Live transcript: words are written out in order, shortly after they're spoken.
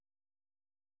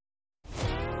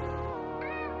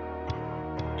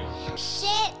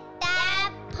Shit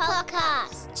Dad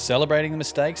Podcast. Celebrating the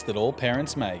mistakes that all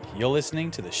parents make. You're listening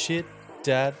to the Shit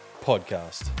Dad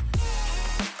Podcast.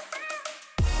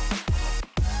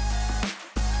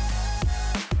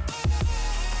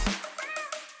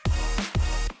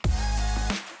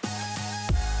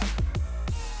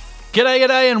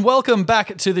 G'day, and welcome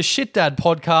back to the Shit Dad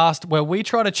Podcast, where we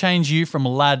try to change you from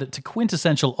lad to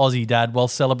quintessential Aussie dad while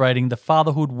celebrating the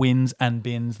fatherhood wins and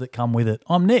bins that come with it.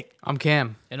 I'm Nick. I'm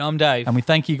Cam. And I'm Dave. And we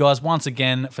thank you guys once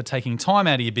again for taking time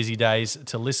out of your busy days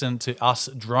to listen to us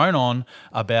drone on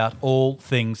about all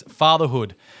things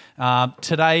fatherhood.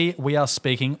 Today we are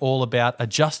speaking all about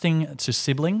adjusting to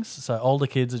siblings, so older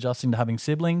kids adjusting to having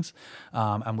siblings,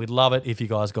 and we'd love it if you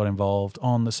guys got involved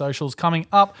on the socials coming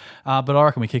up, but I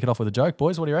reckon we kick it off with a joke,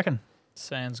 boys. What do you reckon?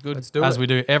 Sounds good. Let's do As it. we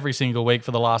do every single week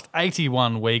for the last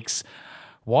 81 weeks,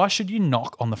 why should you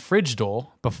knock on the fridge door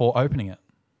before opening it?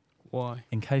 Why?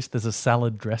 In case there's a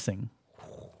salad dressing.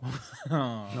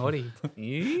 Naughty.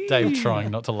 Dave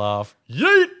trying not to laugh.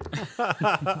 Yeet!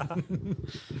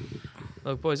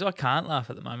 Look, boys, I can't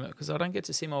laugh at the moment because I don't get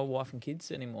to see my wife and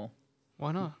kids anymore.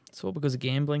 Why not? It's all because of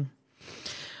gambling.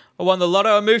 I won the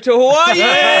lotto and moved to Hawaii!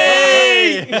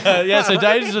 Yeah, so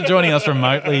Dave's joining us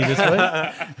remotely this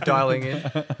week. Dialing in.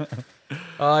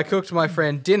 I cooked my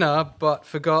friend dinner but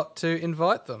forgot to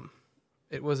invite them.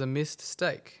 It was a missed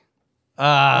steak. Okay.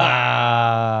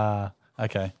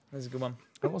 That's a good one.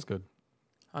 That was good.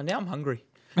 Oh, now I'm hungry.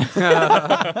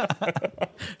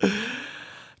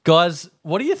 Guys,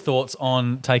 what are your thoughts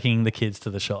on taking the kids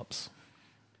to the shops?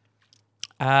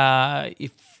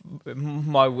 If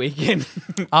my weekend...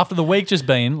 After the week just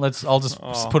been, I'll just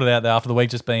put it out there, after the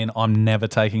week just been, I'm never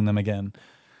taking them again.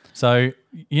 So,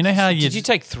 you know how you... Did you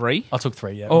take 3? I took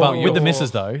 3, yeah. Oh, but with the you're-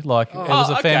 missus, though, it was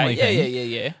a family okay.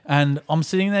 thing. Yeah. And I'm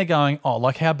sitting there going,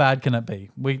 how bad can it be?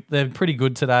 They're pretty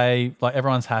good today. Like,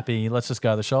 everyone's happy. Let's just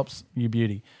go to the shops. You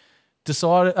beauty.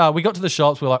 Decided, we got to the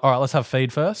shops. We're like, all right, let's have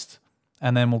feed first.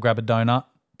 And then we'll grab a donut,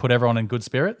 put everyone in good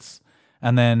spirits.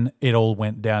 And then it all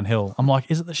went downhill. I'm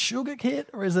like, is it the sugar kit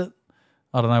or is it,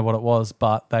 I don't know what it was,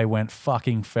 but they went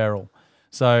fucking feral.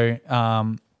 So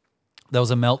there was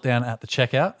a meltdown at the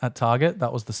checkout at Target.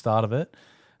 That was the start of it.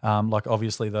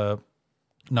 Obviously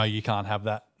no, you can't have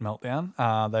that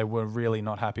meltdown. They were really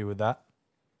not happy with that.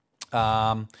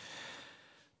 And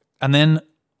then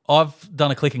I've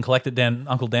done a click and collect at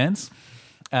Uncle Dan's.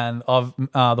 And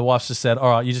the wife's just said, all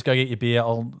right, you just go get your beer.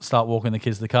 I'll start walking the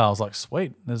kids to the car. I was like,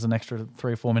 sweet. There's an extra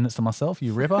 3 or 4 minutes to myself,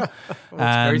 you ripper.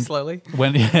 Very slowly.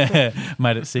 Made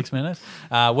it 6 minutes.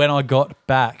 When I got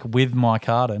back with my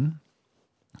carton,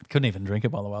 couldn't even drink it,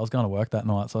 by the way. I was going to work that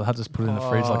night, so I had to just put it in the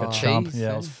fridge like a chump. jeez,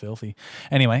 Yeah, it was filthy.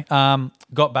 Anyway,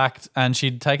 got back and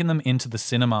she'd taken them into the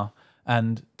cinema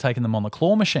and taken them on the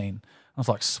claw machine. I was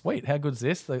like, sweet, how good's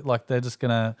this? They're just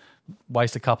going to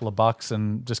waste a couple of bucks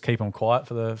and just keep them quiet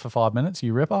for 5 minutes,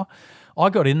 you ripper. I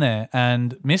got in there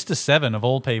and Mr. 7, of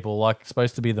all people,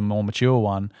 supposed to be the more mature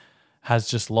one, has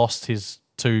just lost his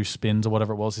 2 spins or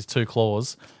whatever it was, his 2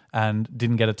 claws, and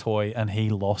didn't get a toy and he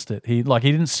lost it. He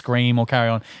didn't scream or carry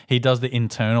on. He does the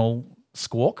internal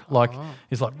squawk.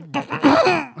 He's like...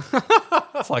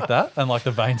 It's like that. And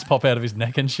the veins pop out of his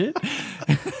neck and shit.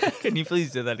 Can you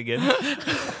please do that again?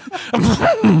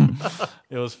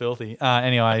 It was filthy.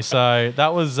 Anyway, so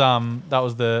that was the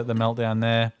meltdown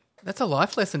there. That's a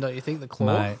life lesson, don't you think? The claw?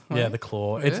 Mate, yeah, the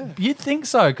claw. Yeah. You'd think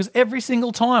so, because every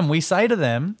single time we say to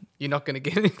them, You're not going to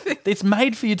get anything. it's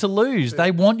made for you to lose. They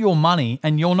want your money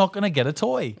and you're not going to get a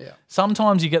toy. Yeah.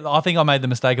 Sometimes I think I made the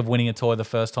mistake of winning a toy the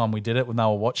first time we did it when they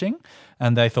were watching,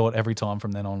 and they thought every time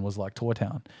from then on was like Toy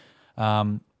Town.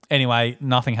 Anyway,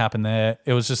 nothing happened there.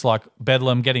 It was just like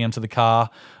bedlam, getting him to the car.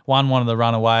 One wanted to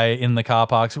run away in the car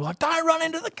park. So we're like, don't run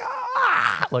into the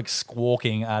car. Like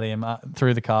squawking at him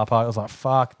through the car park. I was like,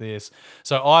 fuck this.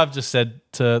 So I've just said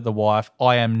to the wife,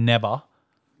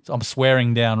 I'm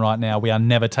swearing down right now, we are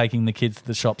never taking the kids to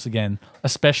the shops again,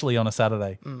 especially on a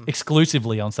Saturday,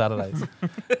 exclusively on Saturdays.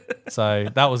 So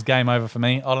that was game over for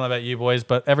me. I don't know about you boys,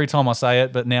 but every time I say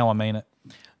it, but now I mean it.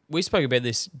 We spoke about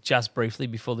this just briefly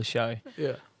before the show.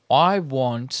 Yeah. I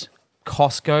want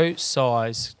Costco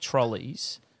size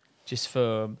trolleys just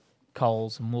for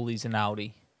Coles and Woolies and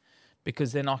Aldi,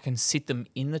 because then I can sit them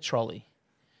in the trolley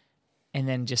and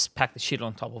then just pack the shit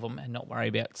on top of them and not worry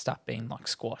about stuff being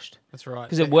squashed. That's right.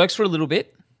 Because it works for a little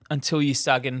bit until you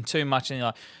start getting too much and you're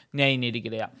like, now you need to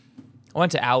get out. I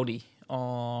went to Aldi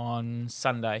on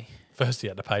Sunday. First, he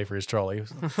had to pay for his trolley.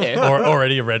 Yeah.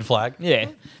 Already a red flag. Yeah,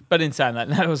 but in saying that,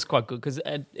 that was quite good because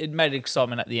it made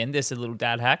excitement at the end. There's a little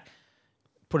dad hack.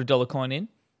 Put a dollar coin in,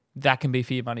 that can be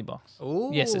for your money box. Ooh,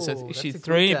 Yes, so that's she's a good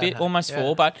 3, a dad bit, hack, almost yeah.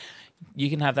 4, but you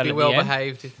can have that Be at well the end.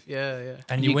 behaved. Yeah.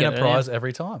 And You you win get a it, prize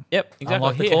every time. Yep, exactly.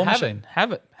 Unlike the Here, claw have machine.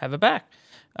 It, have it back.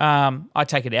 I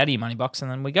take it out of your money box and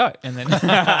then we go. And then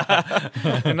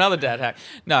another dad hack.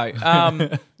 No,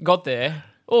 got there,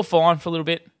 all fine for a little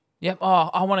bit. Yep. Oh,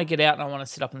 I want to get out and I want to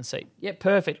sit up in the seat. Yep,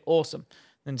 perfect, awesome.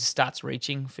 Then just starts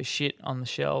reaching for shit on the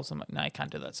shelves. I'm like, no, you can't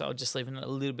do that. So I was just leaving it a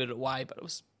little bit away, but it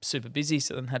was super busy,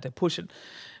 so then had to push it.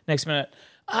 Next minute,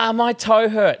 my toe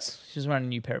hurts. She was wearing a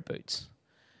new pair of boots.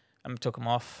 I took them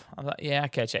off. I was like, yeah,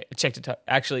 okay, check. I checked it.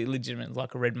 Actually, legitimately,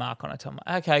 like a red mark on it. I'm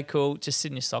like, okay, cool. Just sit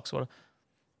in your socks, water.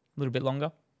 A little bit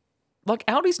longer. Like,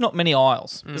 Aldi's not many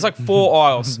aisles. There's like 4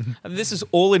 aisles. And this is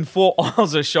all in 4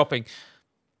 aisles of shopping.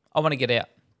 I want to get out.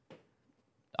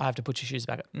 I have to put your shoes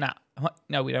back up. Nah. I'm like,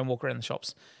 no, we don't walk around the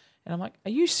shops. And I'm like,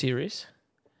 are you serious?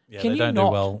 Yeah, Can they you don't not?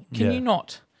 do well. Can Yeah. you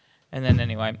not? And then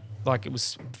anyway, like it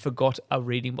was forgot a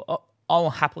reading book. I'll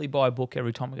happily buy a book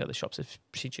every time we go to the shops if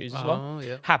she chooses one. Oh,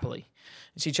 yeah. Happily.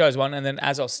 And she chose one, and then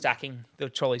as I was stacking the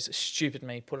trolleys, stupid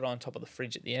me, put it on top of the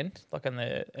fridge at the end, like on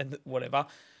the whatever.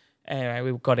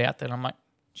 Anyway, we got out there, and I'm like,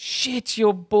 shit,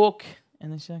 your book.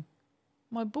 And then she's like,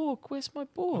 my book, where's my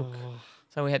book?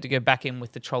 So we had to go back in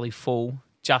with the trolley full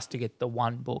just to get the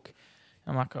one book.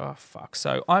 I'm like, oh, fuck.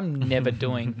 So I'm never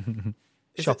doing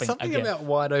Is it shopping something again. about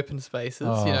wide open spaces?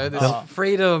 Oh. You know, there's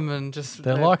freedom and just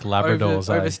They're like Labradors,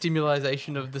 eh?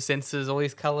 overstimulation of the senses, all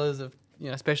these colours of, you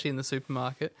know, especially in the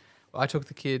supermarket. I took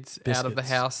the kids out of the Biscuits.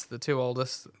 house. The 2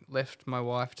 oldest left my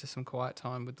wife to some quiet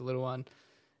time with the little one,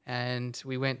 and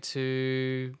we went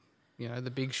to, you know,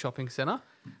 the big shopping centre.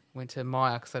 Went to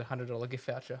Myer because I had a $100 gift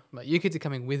voucher. I'm like, you kids are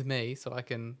coming with me so I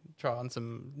can try on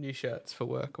some new shirts for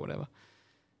work or whatever.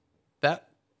 That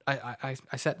I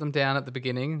sat them down at the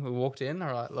beginning. We walked in. All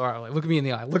right, look at me in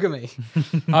the eye. Look at me.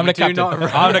 I'm the do captain. not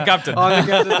run- I'm the captain. I'm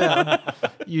the captain now.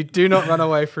 You do not run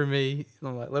away from me.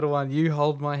 I'm like, little one, you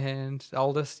hold my hand.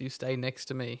 Oldest, you stay next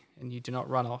to me and you do not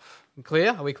run off.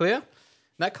 Clear? Are we clear? And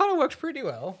that kind of worked pretty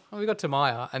well. We got to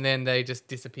Maya and then they just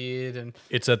disappeared. And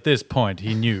It's at this point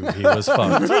he knew he was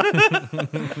fucked.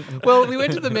 well, we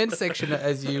went to the men's section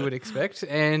as you would expect,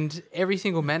 and every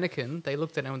single mannequin, they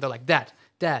looked at them and they're like, Dad,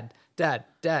 Dad, Dad,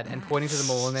 Dad, and pointing to them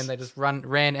all, and then they just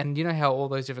ran. And you know how all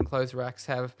those different clothes racks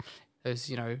have those,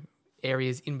 you know,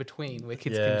 areas in between where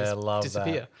kids Yeah, can just love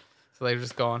disappear. that. So they've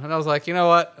just gone. And I was like, you know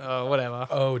what? Whatever.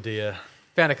 Oh dear.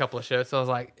 Found a couple of shirts. I was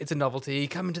like, it's a novelty.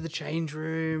 Come into the change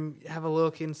room, have a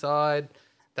look inside.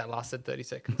 That lasted 30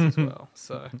 seconds as well.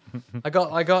 So I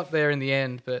got there in the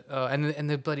end, but and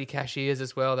the bloody cashiers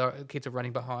as well. The kids are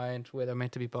running behind where they're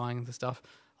meant to be buying the stuff.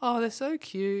 Oh, they're so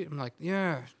cute. I'm like,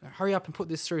 yeah, hurry up and put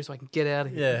this through so I can get out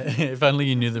of here. Yeah, if only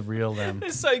you knew the real them. They're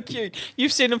so cute.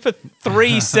 You've seen them for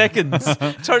 3 seconds.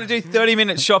 Trying to do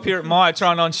 30-minute shop here at Myer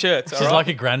trying on shirts. She's like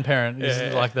a grandparent.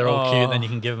 It's like they're all cute, then you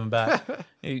can give them back.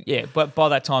 Yeah, but by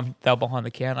that time they were behind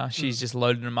the counter. She's just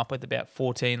loading them up with about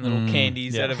 14 little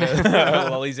candies yeah. out of her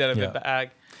lollies out of Yeah. her bag.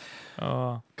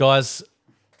 Oh, Guys,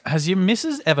 has your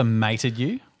missus ever mated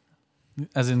you?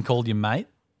 As in called you mate?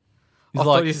 He's I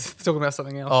like, thought you were talking about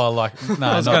something else. oh, like, no,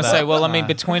 I was not going to that. say, well, I mean, Nah.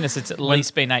 between us, it's at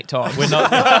least been 8 times.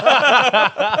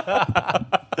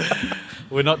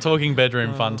 We're not talking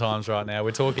bedroom fun times right now.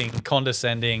 We're talking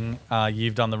condescending,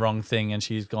 you've done the wrong thing, and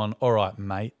she's gone, all right,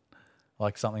 mate.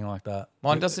 Like something like that.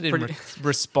 Mine does it in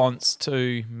response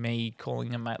to me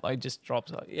calling him mate. Like, just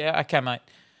drops like, yeah, okay, mate.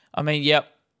 I mean,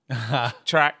 yep,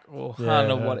 track or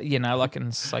hunt or what, you know, like, and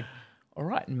it's like, all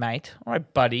right, mate. All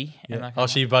right, buddy. And Yeah. like, Oh,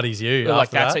 she buddies you. like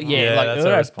after that's that? it. Yeah, like, that's all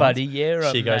her right, response. buddy. Yeah,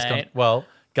 right, She goes, mate. well,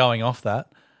 going off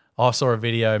that, I saw a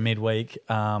video midweek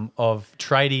of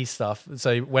tradie stuff.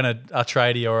 So when a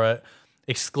tradie or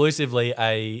exclusively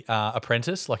a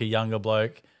apprentice, like a younger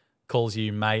bloke, calls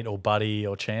you mate or buddy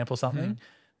or champ or something,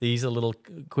 these are little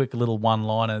quick little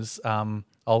one-liners.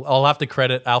 I'll have to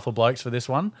credit Alpha Blokes for this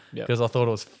one Yep. because I thought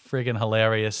it was friggin'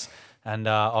 hilarious, and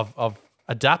I've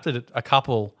adapted a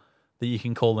couple that you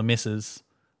can call the missus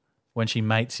when she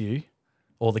mates you,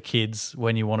 or the kids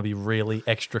when you want to be really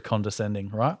extra condescending,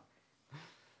 right?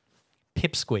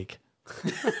 Pipsqueak.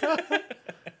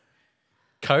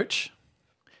 Coach.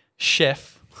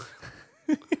 Chef.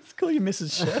 Let's call you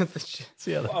Mrs. Chef.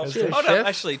 See how that goes. Chef. Hold up,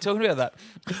 actually, talking about that,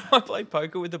 I played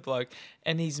poker with a bloke,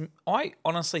 and I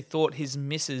honestly thought his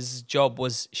missus' job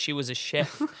was she was a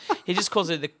chef. He just calls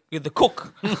her the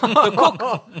cook, the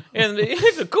cook, and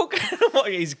the cook. I'm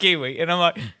like, he's Kiwi, and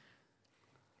I'm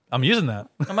I'm using that.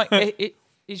 like,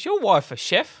 is your wife a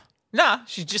chef? Nah,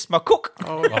 she's just my cook.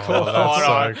 Oh, that's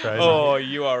so crazy. Oh,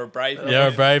 you are a brave man. You're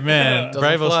a brave man. Doesn't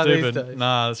Brave or fly these stupid. days.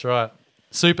 Nah, that's right.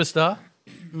 Superstar.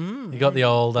 You got the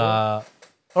old, all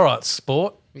right,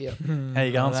 sport. Yep. How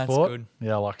you going, that's sport? good.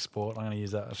 Yeah, I like sport. I'm going to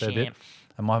use that a fair bit. Champ.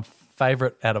 And my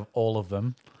favourite out of all of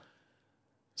them,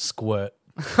 squirt.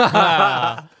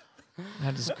 That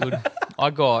is good.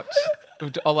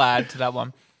 I'll add to that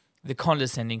one the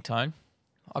condescending tone.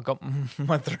 I got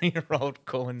my 3-year-old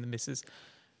calling the missus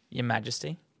Your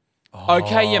Majesty.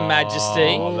 Okay, Your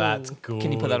Majesty. Oh, that's good.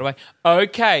 Can you put that away?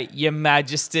 Okay, Your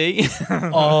Majesty.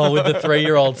 Oh, with the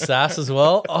 3-year-old sass as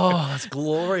well. Oh, that's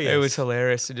glorious. It was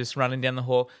hilarious. So just running down the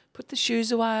hall. Put the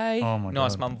shoes away. Oh, my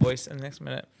nice God. mum voice. And the next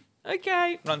minute,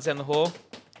 okay, runs down the hall.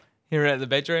 Here at the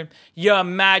bedroom, Your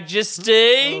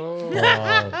Majesty. Oh,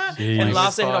 And jeez.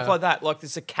 laughs their head off Fire. like that, like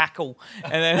there's a cackle.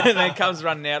 And then comes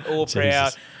running out all proud.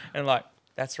 Jesus. And like,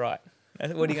 that's right.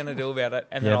 What are you going to do about it?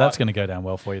 And Yeah, then that's going to go down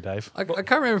well for you, Dave. I can't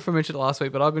remember if I mentioned it last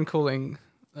week, but I've been calling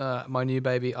my new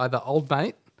baby either old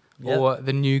mate or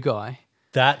the new guy.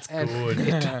 That's And-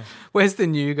 good. Where's the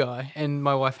new guy? And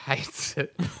my wife hates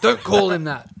it. Don't call him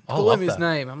that. I Call love him his that.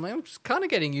 name. I'm like, I'm just kind of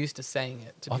getting used to saying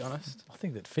it, to be honest. I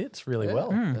think that fits really Yeah.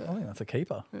 well. I think that's a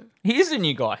keeper. he is a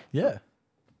new guy. Yeah,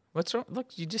 What's wrong?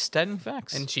 Look, you just stating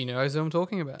facts. And she knows who I'm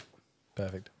talking about.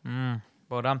 perfect.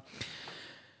 well done.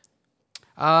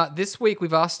 This week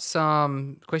we've asked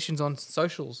some questions on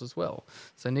socials as well.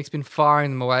 So Nick's been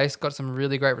firing them away. He's got some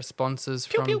really great responses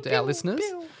from our listeners.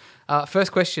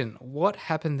 First question: what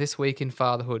happened this week in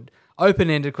fatherhood?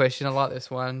 Open-ended question. I like this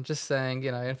one. Just saying,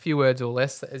 in a few words or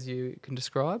less, as you can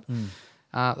describe.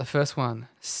 The first one: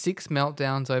 6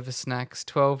 meltdowns over snacks,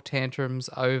 12 tantrums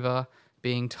over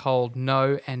being told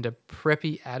no, and a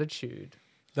preppy attitude.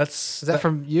 That's Is that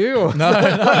from you? Or no.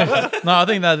 I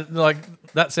think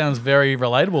that sounds very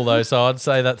relatable though. So I'd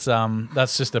say that's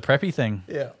just a preppy thing.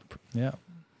 Yeah. Yeah.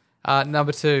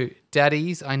 Number 2,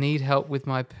 daddies, I need help with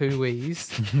my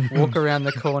poo-wees. Walk around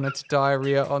the corner to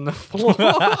diarrhea on the floor.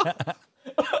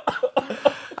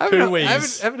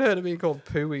 Poo-wees. I haven't heard it being called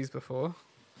poo-wees before.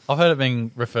 I've heard it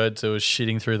being referred to as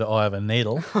shitting through the eye of a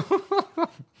needle.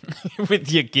 With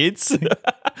your kids.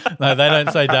 No, they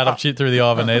don't say, Dad, I've shit through the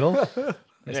eye of a needle.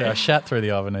 They say, I shat through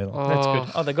the eye of a needle. That's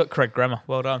good. Oh, they got correct grammar.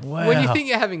 Well done. Wow. When you think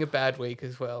you're having a bad week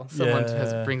as well, someone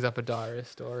Yeah. brings up a diarrhea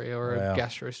story or Wow. a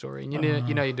gastro story, and you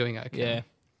know you're doing okay.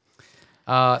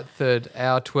 Yeah. Third,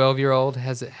 our 12-year-old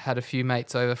has had a few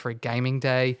mates over for a gaming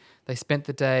day. They spent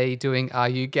the day doing "Are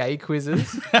you gay?"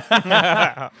 quizzes.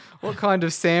 What kind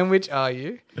of sandwich are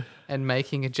you? And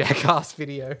making a jackass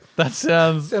video. That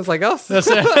sounds... Sounds like us.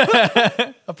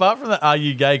 Apart from the Are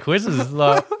You Gay quizzes,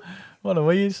 like, what do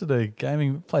we used to do?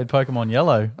 Gaming, played Pokemon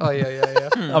Yellow. Oh yeah.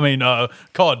 I mean,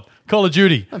 COD, Call of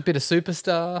Duty. A bit of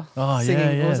Superstar. Oh,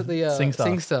 singing, yeah. What was it? The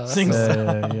SingStar.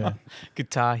 SingStar. Yeah.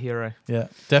 Guitar hero. Yeah.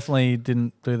 Definitely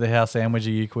didn't do the how sandwich are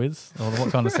you quiz or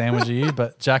what kind of sandwich are you,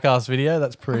 but Jackass video,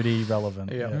 that's pretty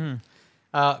relevant. Yeah.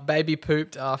 Baby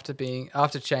pooped after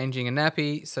changing a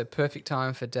nappy, so perfect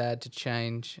time for dad to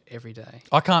change every day.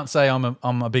 I can't say I'm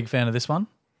a big fan of this one.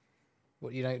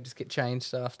 What, you don't just get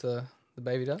changed after the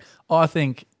baby does? I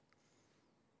think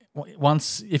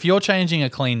once, if you're changing a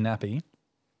clean nappy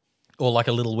or like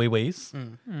a little wee-wees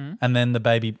and then the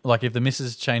baby, like if the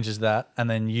missus changes that and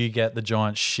then you get the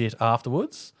giant shit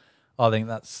afterwards, I think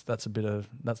that's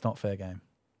not fair game.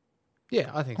 Yeah,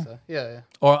 I think so. Yeah.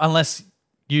 Or unless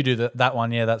you do that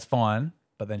one, yeah, that's fine.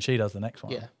 But then she does the next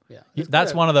one. Yeah.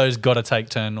 That's one of those got to take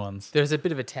turn ones. There's a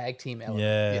bit of a tag team element.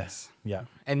 Yeah. Yes. Yeah.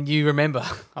 And you remember?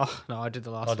 Oh no, I did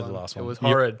the last one. I did the last one. It was You-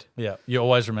 horrid. Yeah. You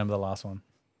always remember the last one.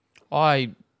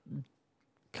 I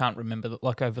can't remember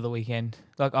over the weekend.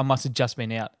 Like I must have just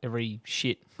been out every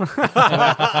shit. So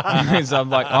I'm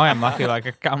like, I am lucky. Like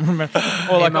I can't remember.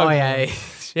 Or like MIA.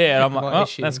 yeah, and I'm like, My oh,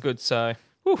 issue. that's good. So,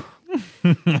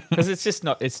 because it's just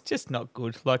not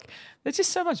good. Like they're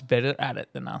just so much better at it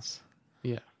than us.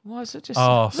 Yeah. Why is it just?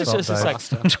 Oh, it's stop, just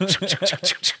Dave.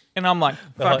 like, and I'm like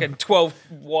fucking 12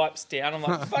 wipes down. I'm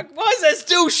like, fuck, why is there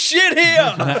still shit here?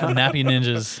 Nappy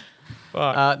ninjas.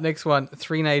 Next one,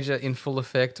 three-nager in full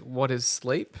effect. What is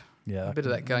sleep? Yeah. A bit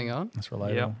of that going on. That's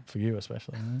relatable Yeah. for you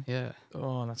especially. Yeah,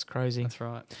 Oh, that's crazy. that's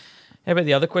right. How about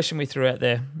the other question we threw out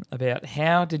there about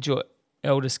how did your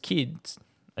eldest kids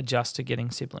adjust to getting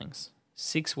siblings?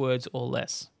 6 words or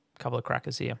less. A couple of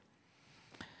crackers here.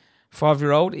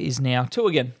 5-year-old is now 2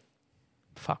 again.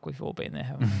 Fuck, we've all been there,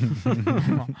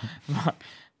 haven't we?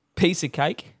 Piece of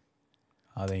cake.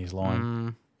 I think he's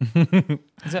lying.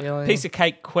 Is that Really? piece of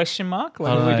cake question mark?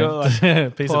 Like, I are we don't doing know.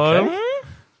 like, Piece of cake.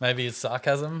 Maybe it's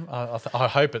sarcasm. I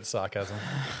hope it's sarcasm.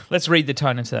 let's read the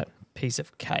tone into that. Piece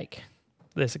of cake.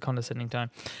 There's a condescending tone.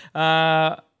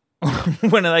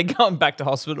 When are they going back to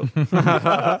hospital?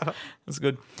 That's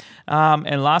good.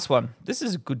 And last one. This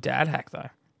is a good dad hack, though.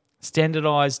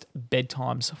 Standardized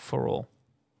bedtimes for all.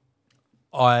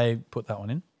 I put that one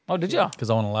in Oh, did you? because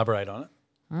I want to elaborate on it.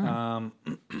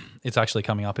 It's actually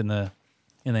coming up in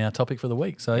our topic for the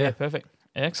week. So Yeah, yeah. perfect.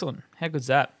 Excellent. How good's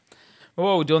that? Well,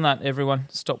 while we're doing that, everyone,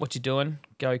 stop what you're doing.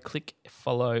 Go click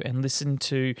follow and listen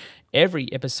to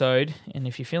every episode. And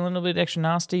if you're feeling a little bit extra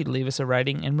nasty, leave us a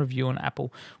rating and review on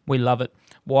Apple. We love it.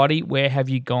 Whitey, where have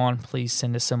you gone? Please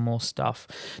send us some more stuff.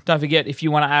 Don't forget, if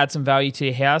you want to add some value to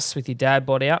your house with your dad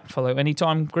bod out, follow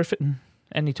Anytime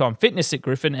Fitness at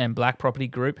Griffin and Black Property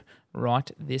Group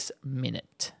right this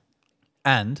minute.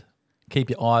 And keep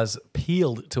your eyes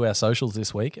peeled to our socials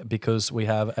this week because we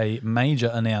have a major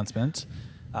announcement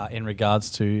in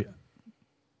regards to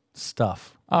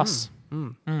stuff. Us.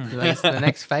 The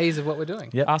next phase of what we're doing.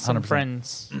 Yep, Us and 100%.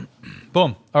 friends.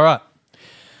 Boom. All right.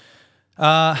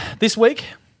 This week,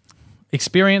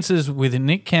 experiences with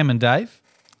Nick, Cam, and Dave.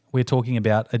 We're talking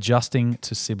about adjusting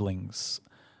to siblings.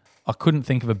 I couldn't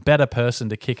think of a better person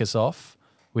to kick us off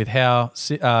with how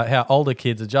older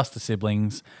kids adjust to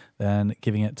siblings than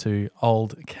giving it to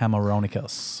old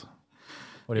Cameronicus.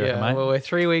 What do you reckon, mate? Well, we're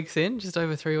 3 weeks in, just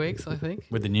over 3 weeks, I think,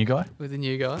 With the new guy? with the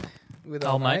new guy, with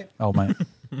Old old mate. Old mate.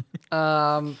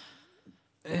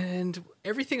 And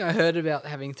everything I heard about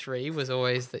having 3 was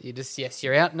always that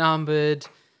you're outnumbered.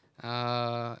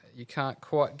 You can't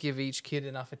quite give each kid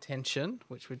enough attention,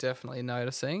 which we're definitely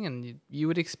noticing. And you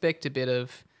would expect a bit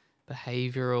of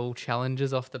behavioural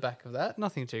challenges off the back of that.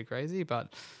 Nothing too crazy, but a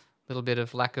little bit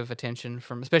of lack of attention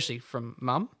especially from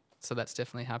mum. So that's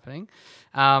definitely happening.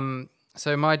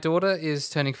 So my daughter is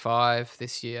turning 5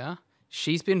 this year.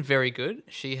 She's been very good.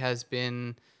 She has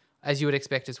been, as you would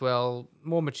expect as well,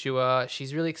 more mature.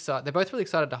 She's really excited. They're both really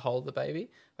excited to hold the baby,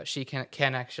 but she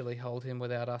can actually hold him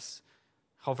without us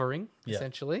hovering, Yeah.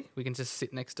 essentially. We can just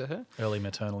sit next to her. Early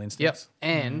maternal Yep. instincts.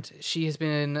 And she has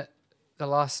been, the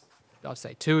last, I'd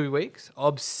say 2 weeks,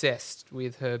 obsessed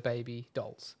with her baby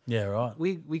dolls. Yeah, right.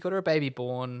 We got her a baby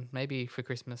born maybe for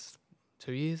Christmas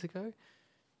 2 years ago.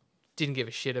 Didn't give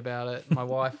a shit about it. My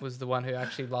wife was the one who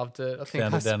actually loved it. I think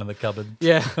Found it down in the cupboard.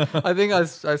 yeah, I think I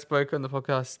spoke on the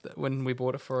podcast that when we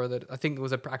bought it for her that I think it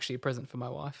was actually a present for my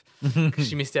wife because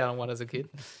she missed out on one as a kid.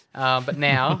 But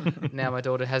now my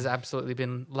daughter has absolutely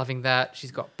been loving that.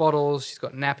 She's got bottles, she's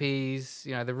got nappies,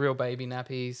 the real baby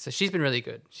nappies. So she's been really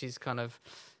good. She's kind of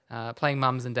playing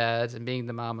mums and dads and being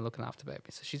the mum and looking after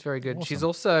babies. So she's very good. Awesome. She's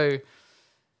also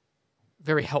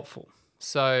very helpful.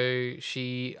 So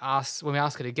when we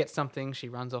ask her to get something, she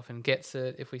runs off and gets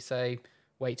it. If we say,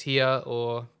 wait here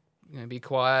or be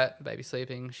quiet, baby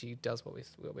sleeping, she does what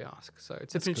we ask. So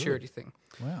it's That's a maturity thing.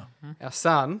 Wow. Our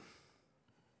son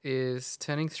is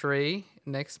turning 3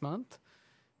 next month,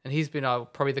 and he's been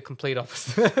probably the complete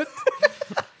opposite.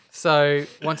 So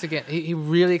once again, he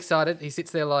really excited. He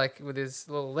sits there like with his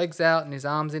little legs out and his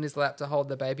arms in his lap to hold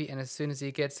the baby. And as soon as he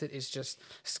gets it, it's just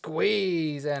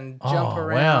squeeze and jump Oh,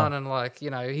 around wow.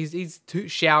 and he's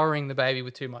showering the baby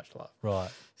with too much love. Right.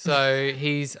 So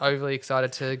he's overly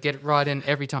excited to get right in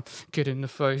every time. Get in the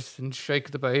face and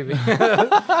shake the baby.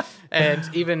 And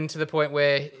even to the point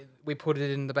where we put it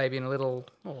in the baby in a little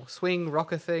swing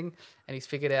rocker thing, and he's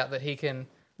figured out that he can.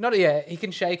 He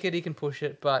can shake it, he can push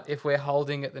it, but if we're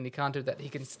holding it, then he can't do that. He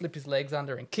can slip his legs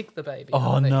under and kick the baby.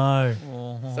 Oh, underneath.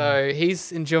 no. So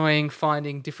he's enjoying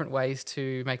finding different ways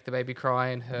to make the baby cry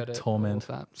and hurt it. Torment.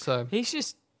 All of that. So He's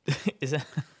just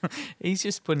he's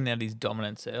just putting out his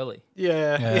dominance early.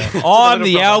 yeah. I'm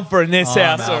the alpha in this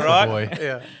I'm house, all alpha right? boy.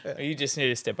 Yeah. You just need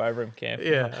to step over him, Cam.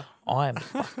 Yeah. I am the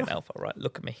fucking alpha, right?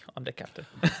 Look at me. I'm the captain.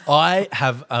 I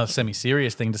have a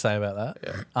semi-serious thing to say about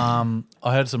that.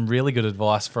 I heard some really good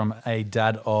advice from a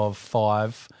dad of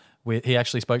 5. He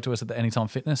actually spoke to us at the Anytime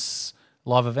Fitness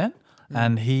live event,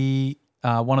 and he,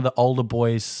 one of the older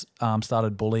boys,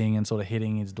 started bullying and sort of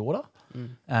hitting his daughter,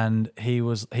 and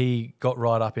he got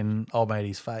right up in old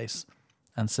matey's face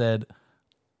and said,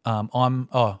 "I'm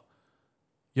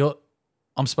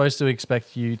supposed to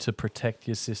expect you to protect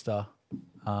your sister."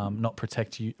 Not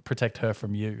protect her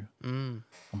from you. I'm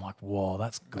like, whoa,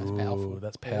 that's good. powerful.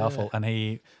 That's powerful. And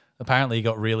he apparently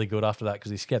got really good after that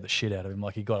because he scared the shit out of him.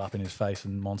 Like he got up in his face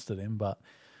and monstered him. But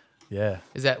yeah,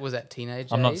 Was that teenage?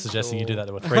 I'm not age, suggesting you or- do that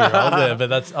to a 3-year-old there,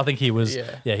 but I think he was.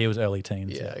 Yeah. He was early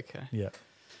teens. Yeah. Okay. Yeah.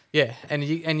 Yeah, and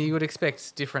you would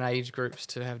expect different age groups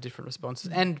to have different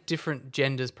responses and different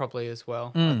genders probably as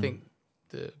well. I think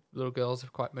the little girls are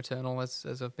quite maternal as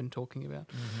I've been talking about.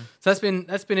 So that's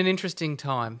been an interesting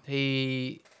time.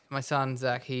 My son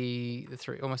Zach,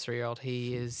 almost 3-year-old,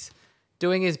 he is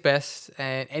doing his best,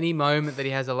 and any moment that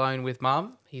he has alone with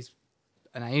mum, he's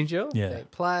an angel. Yeah. They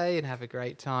play and have a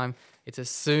great time. It's as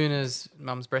soon as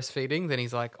mum's breastfeeding, then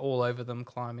he's like all over them,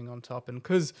 climbing on top, and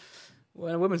because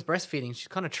when a woman's breastfeeding, she's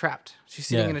kind of trapped. She's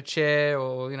sitting in a chair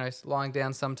or, lying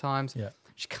down sometimes. Yeah.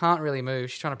 She can't really move.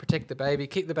 She's trying to protect the baby,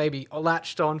 keep the baby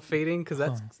latched on feeding because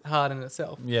that's hard in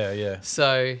itself. Yeah.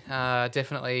 So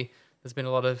definitely there's been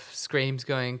a lot of screams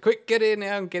going, quick, get in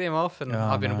now and get him off. And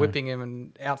I've been whipping him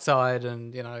and outside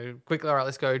and, quickly, all right,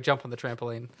 let's go jump on the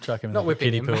trampoline. Chuck him in Not the whipping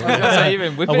kiddie him. pool. So you've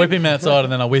been I whipping. whip him outside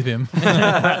and then I whip him.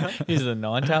 He's the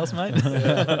nine tails, mate.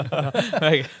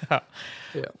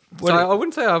 Yeah. So I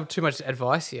wouldn't say I have too much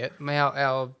advice yet.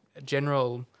 Our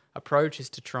general approach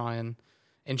is to try and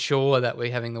ensure that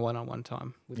we're having the one-on-one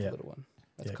time with the little one.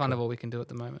 That's kind of all we can do at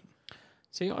the moment.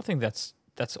 See, I think that's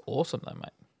awesome, though,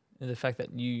 mate. The fact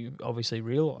that you obviously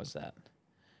realise that,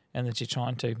 and that you're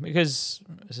trying to, because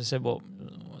as I said, well,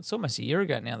 it's almost a year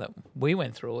ago now that we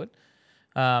went through it.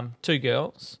 2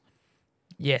 girls,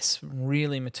 yes,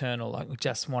 really maternal, like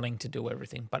just wanting to do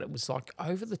everything, but it was like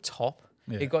over the top.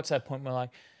 Yeah. It got to that point where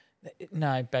like,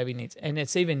 no, baby needs, and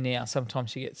it's even now. Sometimes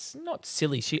she gets not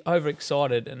silly, she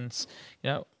overexcited, and it's,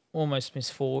 almost Miss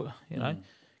Four,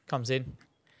 comes in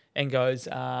and goes,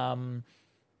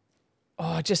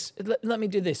 just let me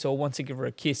do this, or wants to give her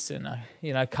a kiss and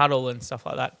cuddle and stuff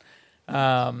like that,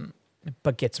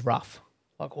 but gets rough,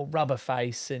 like or rub her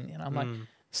face, and I'm like,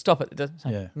 stop it.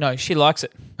 No, she likes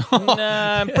it. No,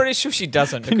 I'm pretty sure she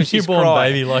doesn't because she's Newborn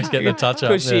crying. baby likes getting the touch up.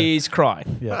 Because she's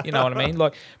crying. Yeah. You know what I mean?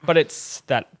 Like, but it's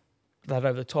that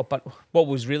over the top. But what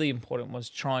was really important was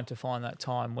trying to find that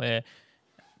time where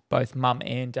both mum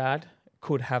and dad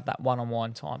could have that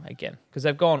one-on-one time again. Because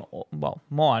they've gone, well,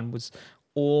 mine was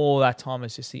all that time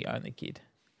as just the only kid.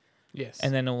 Yes.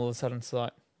 And then all of a sudden it's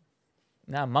like,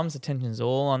 now mum's attention's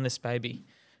all on this baby.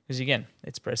 Because again,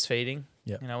 it's breastfeeding.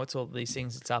 Yeah. It's all these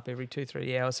things. It's up every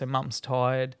 2-3 hours. So mum's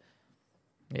tired.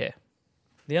 Yeah.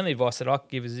 The only advice that I could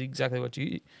give is exactly what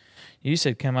you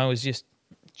said, Camo, is just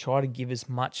try to give as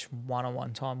much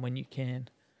one-on-one time when you can,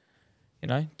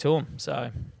 to them.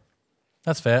 So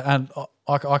That's fair, and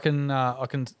I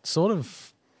can sort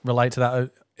of relate to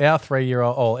that. Our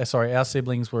 3-year-old, our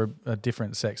siblings were a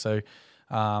different sex. So,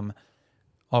 my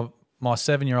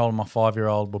 7-year-old and my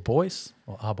 5-year-old were boys,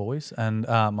 or are boys, and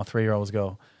my 3-year-old was a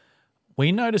girl.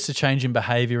 We noticed a change in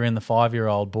behaviour in the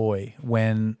 5-year-old boy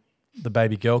when the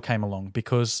baby girl came along,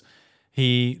 because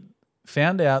he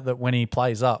found out that when he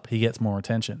plays up, he gets more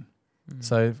attention.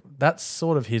 So that's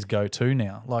sort of his go-to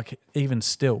now. Like, even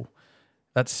still,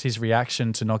 that's his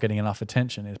reaction to not getting enough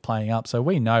attention, is playing up. So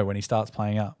we know when he starts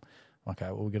playing up, okay,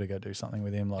 well, we've got to go do something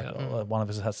with him. Like, one of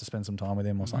us has to spend some time with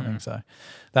him or something. So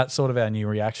that's sort of our new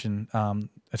reaction.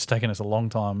 It's taken us a long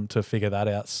time to figure that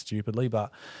out stupidly,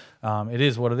 but it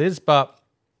is what it is. But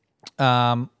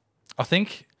I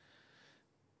think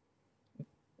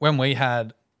when we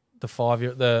had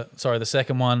the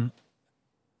second one,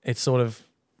 it sort of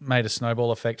made a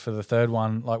snowball effect for the third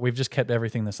one. Like, we've just kept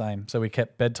everything the same. So we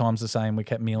kept bedtimes the same, we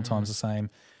kept meal times the same.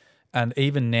 And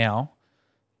even now,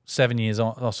 7 years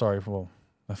on,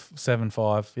 7,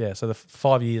 5, yeah. So the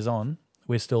 5 years on,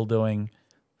 we're still doing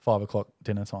 5 o'clock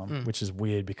dinner time, which is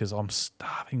weird because I'm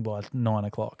starving by 9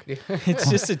 o'clock.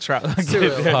 it's just a trap.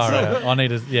 I need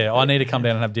to come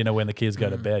down and have dinner when the kids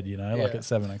go to bed, like at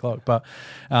 7 o'clock. But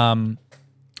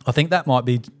I think that might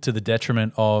be to the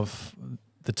detriment of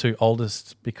the two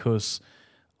oldest, because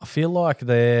I feel like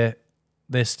they're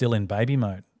still in baby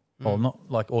mode, or not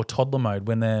or toddler mode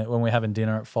when we're having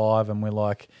dinner at 5 and we're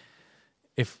like,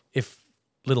 if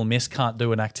little Miss can't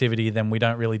do an activity, then we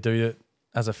don't really do it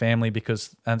as a family,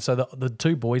 and so the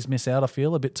two boys miss out, I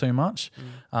feel, a bit too much.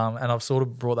 And I've sort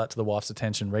of brought that to the wife's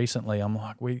attention recently. I'm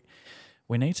like, we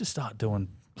need to start doing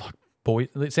like boy.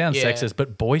 It sounds sexist,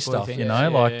 but boy stuff, things.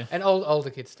 And older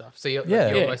kid stuff. So you're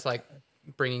Yeah. almost like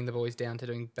bringing the boys down to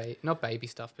doing not baby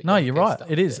stuff, but No, younger you're kid right.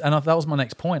 stuff. It is, and that was my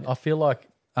next point. I feel like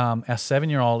our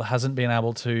 7-year-old hasn't been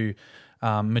able to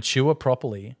mature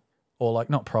properly, or like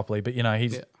not properly, but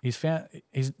he's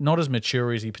not as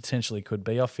mature as he potentially could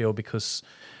be. I feel, because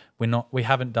we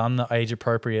haven't done the age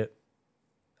appropriate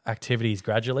activities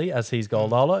gradually as he's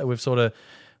got older. We've sort of,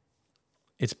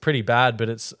 it's pretty bad,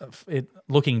 but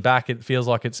looking back, it feels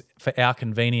like it's for our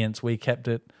convenience. We kept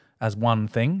it as one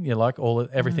thing. You like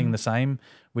everything the same.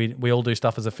 We all do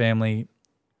stuff as a family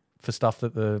for stuff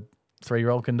that the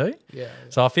 3-year-old can do. Yeah.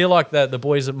 So I feel like that the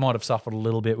boys might have suffered a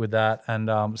little bit with that,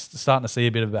 and starting to see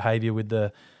a bit of behaviour with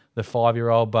the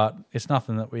 5-year-old, but it's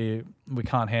nothing that we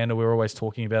can't handle. We're always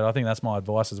talking about it. I think that's my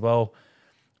advice as well.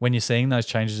 When you're seeing those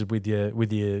changes with your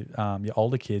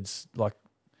older kids, like,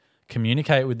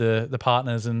 communicate with the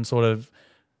partners and sort of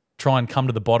try and come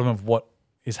to the bottom of what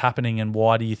is happening and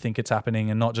why do you think it's happening,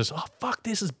 and not just, oh, fuck,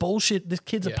 this is bullshit. This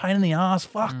kid's a pain in the ass.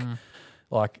 Fuck.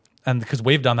 And because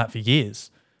we've done that for years.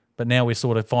 But now we're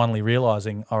sort of finally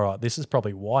realizing, all right, this is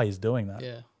probably why he's doing that.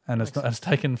 Yeah. And it's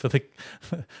taken for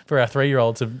for our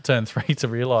 3-year-old to turn 3 to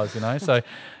realize, you know. So,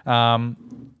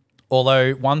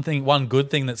 although one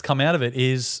good thing that's come out of it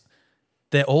is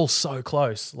they're all so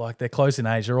close. Like they're close in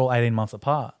age. They're all 18 months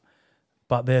apart.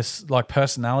 But they're like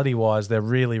personality wise, they're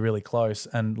really, really close,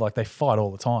 and like they fight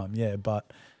all the time. Yeah,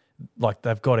 but like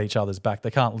they've got each other's back. They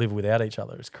can't live without each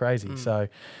other. It's crazy. So,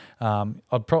 I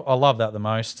love that the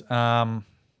most.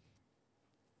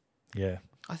 Yeah.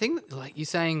 I think, like you're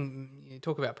saying, you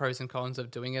talk about pros and cons of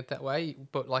doing it that way,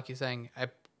 but like you're saying, a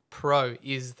pro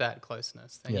is that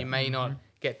closeness. And Yeah. you may not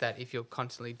get that if you're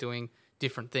constantly doing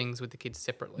different things with the kids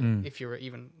separately, if you're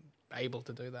even able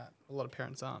to do that. A lot of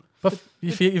parents aren't. But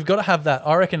you've got to have that.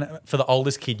 I reckon for the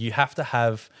oldest kid, you have to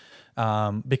have,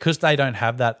 because they don't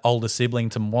have that older sibling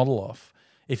to model off.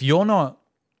 If you're not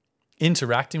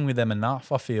interacting with them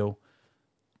enough, I feel,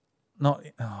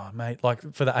 mate, like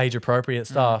for the age appropriate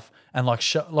stuff, and like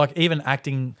even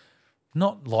acting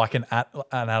not like an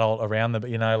adult around them, but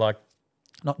you know, like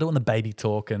not doing the baby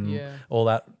talk and all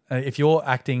that. If you're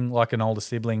acting like an older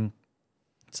sibling,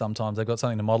 sometimes they've got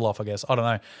something to model off, I guess. I don't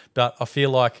know. But I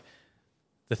feel like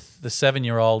the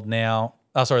 7-year-old now,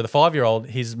 the 5-year-old,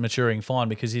 he's maturing fine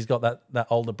because he's got that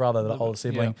older brother, that older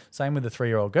sibling. Same with the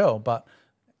 3-year-old girl. But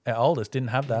our oldest didn't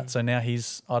have that. So now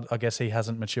I guess he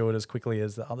hasn't matured as quickly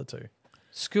as the other two.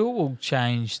 School will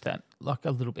change that like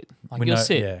a little bit. Like We you'll know-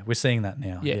 see it. Yeah, we're seeing that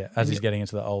now. Yeah. Yeah, as he's getting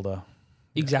into the older.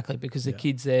 Exactly, because the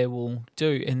kids there will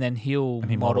do, and then he'll And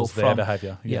he model models their from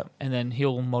behaviour. Yeah, and then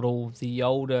he'll model the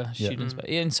older students,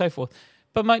 and so forth.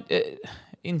 But mate,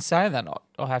 in saying that,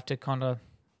 I have to kind of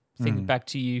think back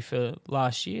to you for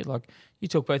last year. Like you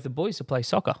took both the boys to play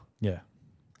soccer, Yeah.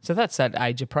 so that's that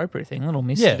age appropriate thing. Little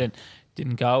Miss Yeah.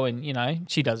 didn't go, and you know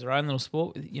she does her own little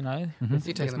sport. You know, with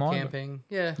You take them mine. camping.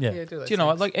 Yeah. Yeah. Do those Do you know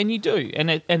what? things. Like, and you do,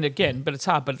 and again, but it's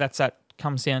hard. But that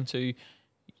comes down to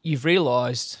you've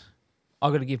realised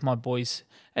I've got to give my boys,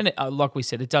 and like we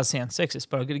said, it does sound sexist,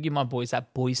 but I've got to give my boys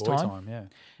that boys Boy time. time, yeah.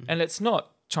 And it's not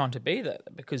trying to be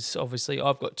that, because obviously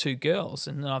I've got 2 girls,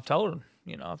 and I've told them,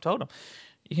 you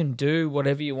can do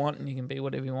whatever you want and you can be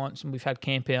whatever you want. And we've had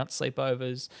camp outs,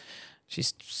 sleepovers.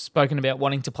 She's spoken about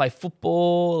wanting to play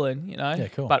football and, Yeah,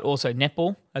 cool. but also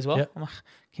netball as well. Yep. I'm like,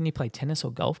 can you play tennis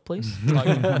or golf, please?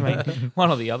 Like, I mean, one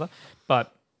or the other.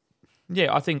 But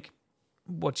yeah, I think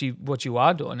what you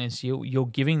are doing is you're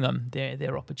giving them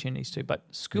their opportunities too. But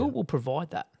school will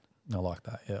provide that. I like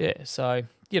that, yeah. Yeah. So,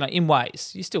 in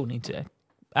ways, you still need to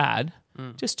add,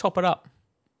 just top it up.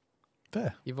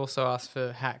 Fair. You've also asked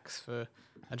for hacks for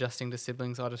adjusting to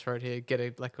siblings. I just wrote here,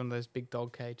 get one of those big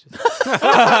dog cages. That's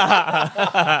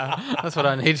what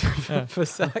I need for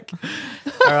Zach.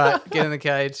 All right, get in the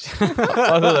cage. I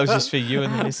thought that was just for you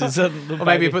and the missus. Or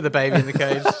maybe put the baby in the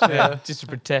cage. Yeah. just to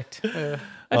protect.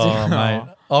 Oh, mate.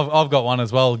 I've got one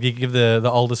as well. You give the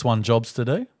oldest one jobs to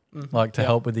do, like to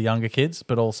help with the younger kids,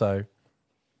 but also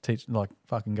teach, like,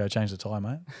 fucking go change the tire,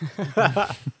 mate.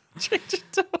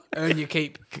 Earn your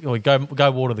keep. Or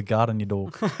go water the garden, your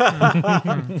dog.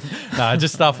 No,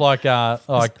 just stuff like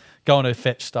going to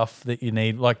fetch stuff that you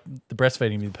need, like the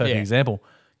breastfeeding is the perfect example.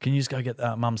 Can you just go get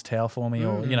mum's towel for me,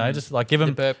 or just like give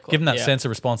them burp cloth. that sense of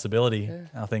responsibility.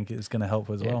 I think is going to help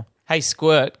as well. Hey,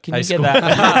 Squirt, can Hey, you Squirt. get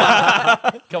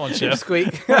that? Come on, chef.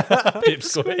 Squeak. Pip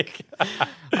squeak. I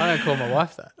don't call my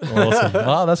wife that. Awesome.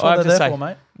 Oh, that's I what have they're to there say, for,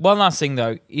 mate. one last thing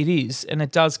though, it is, and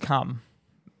it does come,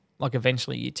 like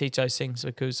eventually you teach those things,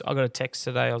 because I got a text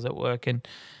today, I was at work, and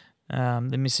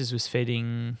the missus was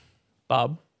feeding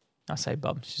Bub. I say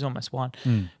Bub, she's almost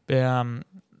 1. But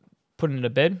putting her to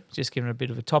bed, just giving her a bit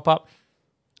of a top up.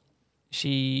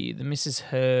 The missus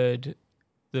heard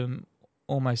the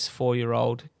almost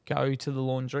 4-year-old go to the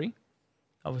laundry.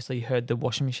 Obviously heard the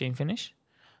washing machine finish.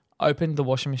 Opened the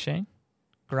washing machine,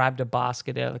 grabbed a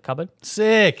basket out of the cupboard,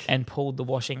 Sick. and pulled the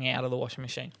washing out of the washing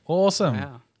machine. Awesome.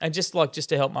 Wow. And just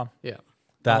to help mum. Yeah.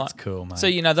 That's Like- cool, mate. So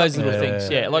those little things.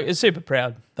 Yeah, like it's super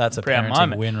proud. That's a proud parenting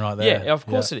moment. win right there. Yeah, of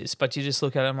course it is. But you just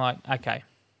look at it and like, okay,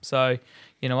 so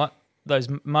you know what? Those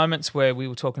moments where we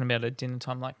were talking about at dinner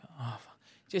time, like, oh,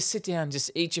 just sit down,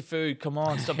 just eat your food. Come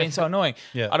on, stop being so annoying.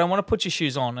 Yeah. I don't want to put your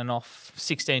shoes on and off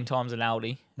 16 times an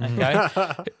Aldi.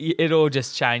 Okay, it all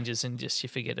just changes and just you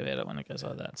forget about it when it goes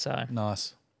like that. So,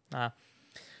 Nice.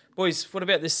 boys, what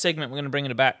about this segment? We're going to bring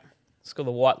it back. It's called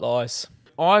the white lies.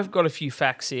 I've got a few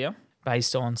facts here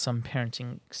based on some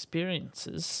parenting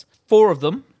experiences. 4 of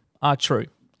them are true,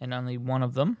 and only 1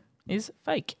 of them is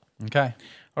fake. Okay.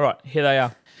 All right, here they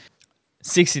are.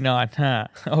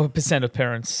 69% of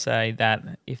parents say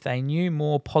that if they knew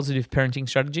more positive parenting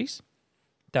strategies,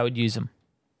 they would use them.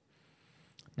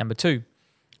 Number 2,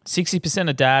 60%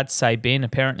 of dads say being a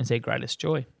parent is their greatest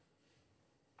joy.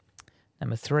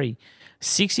 Number 3,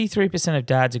 63% of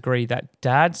dads agree that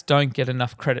dads don't get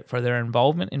enough credit for their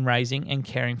involvement in raising and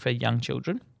caring for young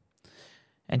children.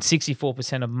 And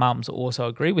 64% of mums also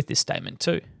agree with this statement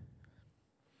too.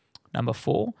 Number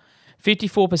 4,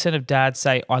 54% of dads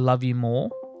say, I love you more.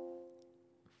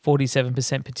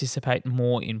 47% participate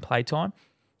more in playtime.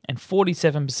 And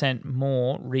 47%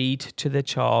 more read to their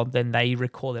child than they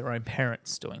recall their own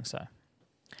parents doing so.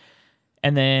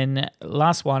 And then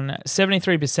last one,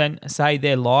 73% say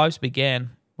their lives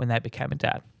began when they became a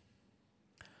dad.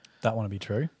 That one to be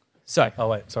true. So, Oh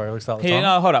wait, sorry. Let's start with here, time.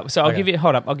 no, hold up. So Okay.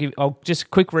 I'll just a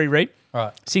quick reread. All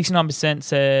right. 69%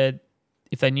 said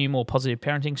if they knew more positive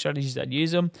parenting strategies, they'd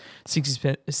use them.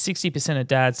 60% of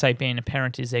dads say being a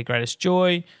parent is their greatest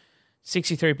joy.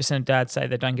 63% of dads say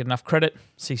they don't get enough credit.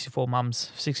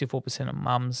 64% of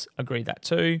mums agree that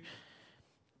too.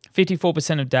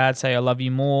 54% of dads say I love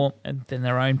you more than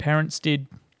their own parents did.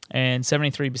 And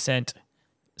 73%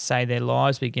 say their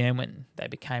lives began when they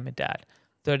became a dad.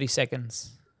 30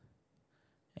 seconds.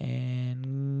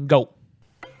 And go.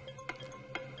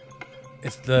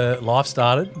 It's the life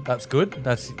started. That's good.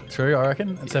 That's true, I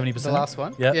reckon. At 70%. The last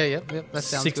one. Yeah. Yep. That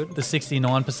sounds good. The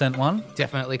 69% one.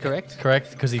 Definitely correct. Correct,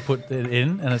 because he put it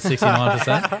in and it's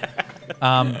 69%.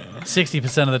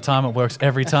 60% of the time it works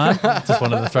every time. Just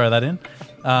wanted to throw that in.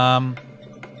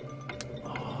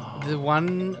 The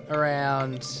one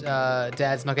around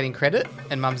dads not getting credit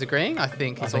and mums agreeing, I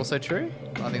think is also true.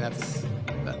 I think that's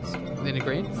in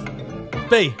agreement.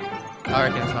 B. I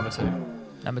reckon it's number 2.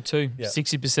 Number 2, Yeah.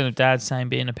 60% of dads saying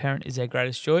being a parent is their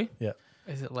greatest joy. Yeah.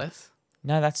 Is it less?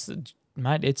 No, that's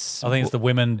mate. It's I think it's the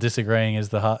women disagreeing is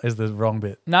the wrong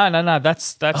bit. no.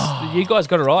 That's you guys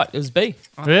got it right. It was B.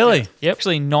 Really? Yeah,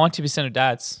 actually, 90% of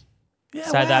dads Yeah.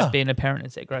 say that being a parent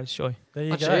is their greatest joy. There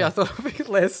you Oh, go. gee, I thought it would be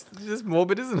less. It's just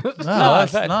morbid, isn't it? No,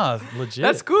 fact. no, legit.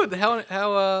 That's good.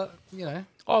 How you know.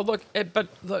 Oh look, but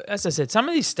look, as I said, some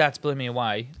of these stats blew me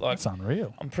away. Like That's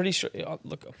unreal. I'm pretty sure.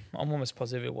 Look, I'm almost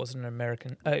positive it wasn't an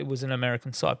American. It was an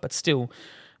American site, but still,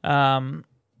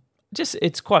 just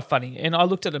it's quite funny. And I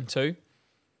looked at them too.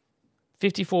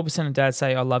 54% of dads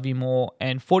say I love you more,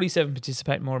 and 47%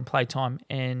 participate more in playtime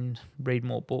and read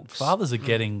more books. Fathers are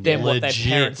getting than what legit.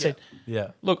 their parents said.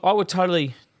 Yeah. Look, I would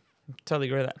totally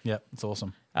agree with that. Yeah. It's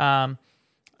awesome.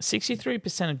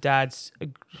 63% of dads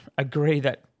agree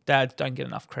that dads don't get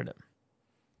enough credit.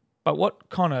 But what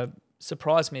kind of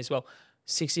surprised me as well,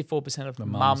 64% of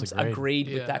mums mums agreed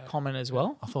with Yeah. that comment as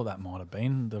well. I thought that might have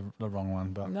been the wrong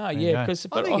one, but No, there you yeah, go. because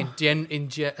I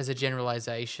think as a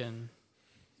generalization,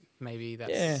 maybe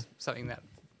that's Yeah. something that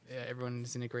everyone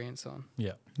is in agreement on.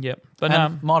 yeah. but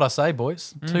And might I say,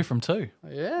 boys, 2 from 2.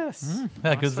 Yes.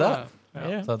 How good's that?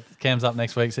 yeah. So Cam's up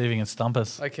next week, see if he can stump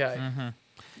us. Okay.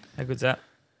 How good's that?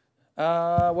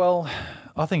 Well,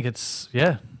 I think it's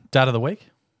dad of the week.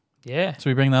 Yeah. Should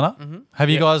we bring that up? Have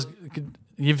you guys?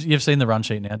 You've seen the run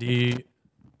sheet now. Do you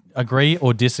agree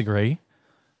or disagree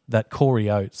that Corey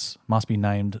Oates must be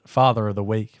named Father of the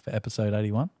Week for episode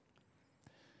 81?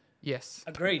 Yes.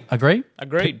 Agreed. Agree?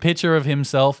 Agreed. Picture of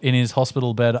himself in his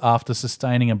hospital bed after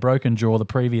sustaining a broken jaw the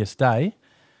previous day,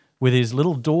 with his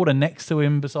little daughter next to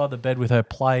him beside the bed with her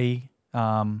play,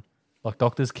 like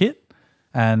doctor's kit.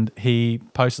 And he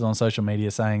posted on social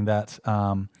media saying that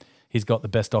he's got the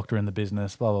best doctor in the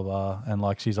business, blah, blah, blah. And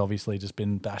like she's obviously just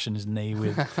been bashing his knee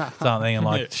with something and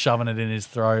like shoving it in his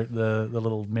throat, the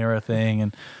little mirror thing.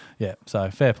 And yeah, so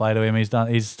fair play to him.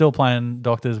 He's still playing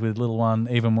doctors with little one,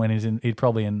 even when he's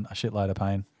probably in a shitload of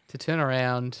pain. To turn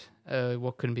around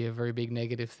what can be a very big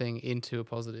negative thing into a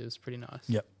positive is pretty nice.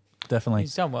 Yep, definitely.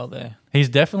 He's done well there. He's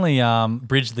definitely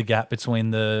bridged the gap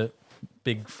between the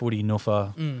big footy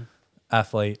nuffer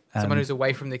athlete and Someone who's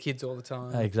away from their kids all the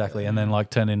time. exactly, and then like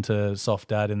turned into soft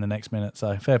dad in the next minute.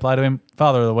 So fair play to him.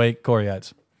 Father of the week, Corey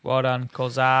Oates. Well done,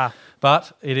 Kozar.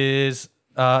 But it is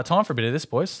time for a bit of this,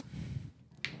 boys.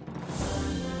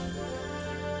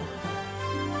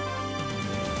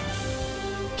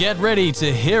 Get ready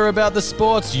to hear about the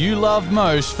sports you love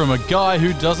most from a guy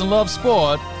who doesn't love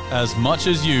sport as much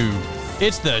as you.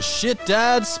 It's the Shit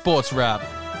Dad Sports Wrap.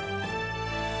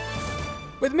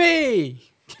 With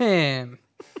me, Cam.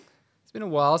 It's been a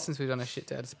while since we've done a Shit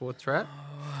Dad Sports Wrap.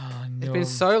 It's been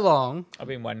so long. I've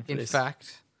been waiting for In this.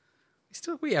 fact,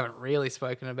 we haven't really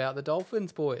spoken about the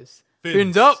Dolphins, boys.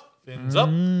 Fins up. Fins up.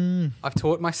 I've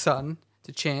taught my son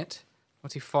to chant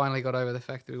once he finally got over the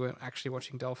fact that we weren't actually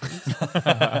watching Dolphins.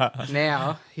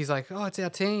 Now he's like, oh, it's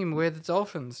our team. We're the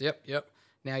Dolphins. Yep.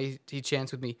 Now he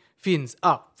chants with me, fins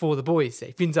up for the boys.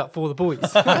 Say, fins up for the boys.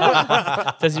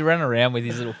 Does he run around with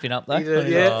his little fin up though?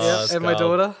 Yeah. And my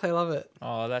Skull. daughter, they love it.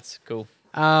 Oh, that's cool.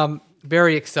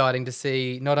 Very exciting to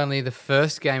see not only the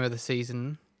first game of the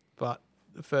season, but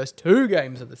the first 2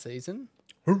 games of the season.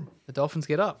 The Dolphins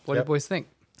get up. What do you boys think?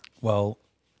 Well,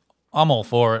 I'm all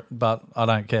for it, but I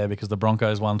don't care because the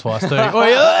Broncos won twice too. Oi,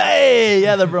 oi!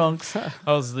 Yeah, the Bronx.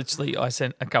 I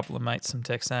sent a couple of mates some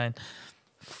text saying,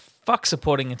 fuck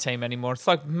supporting a team anymore. It's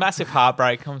like massive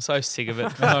heartbreak. I'm so sick of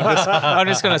it. I'm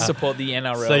just going to support the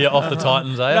NRL. So you're off the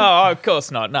Titans, eh? No, of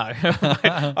course not. No.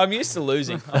 I'm used to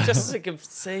losing. I'm just sick of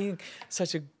seeing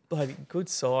such a bloody good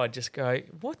side just go,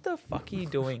 what the fuck are you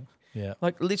doing? Yeah.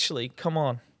 Like, literally, come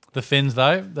on. The Finns,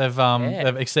 though, they've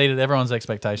exceeded everyone's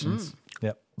expectations.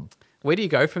 Yep. Where do you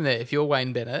go from there? If you're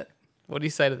Wayne Bennett, what do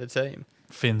you say to the team?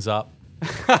 Fins up.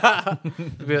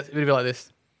 It'd be like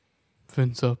this.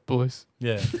 Fins up, boys.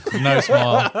 Yeah. No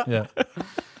smile. Yeah.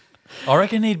 I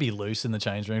reckon he'd be loose in the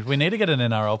change rooms. We need to get an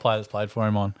NRL player that's played for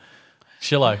him on.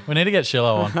 Shillo. We need to get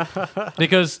Shillo on.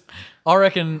 Because I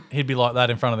reckon he'd be like that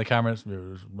in front of the cameras.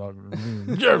 And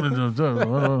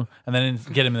then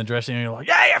get him in the dressing room and you're like,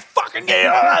 yeah, you fucking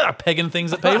get pegging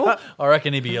things at people. I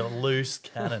reckon he'd be a loose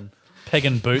cannon.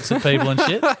 Pegging boots at people and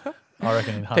shit. I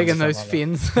reckon he'd Pegging those like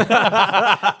fins.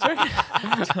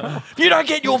 If you don't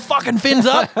get your fucking fins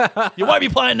up, you won't be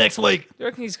playing next week. Do you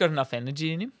reckon he's got enough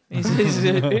energy in him? He's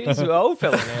an old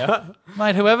fella now.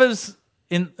 Mate, whoever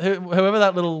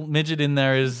that little midget in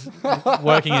there is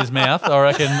working his mouth, I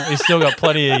reckon he's still got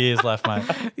plenty of years left, mate.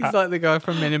 He's like the guy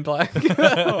from Men in Black.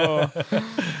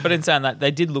 But in saying that,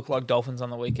 they did look like Dolphins on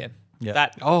the weekend. Yeah.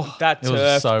 That It turf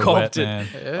was so wet, copped it. man.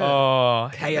 Oh,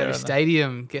 KO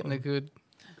Stadium getting a good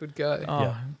go. Oh,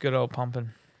 Yeah. good old pumping.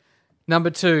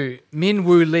 Number 2, Min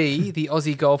Woo Lee, the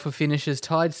Aussie golfer, finishes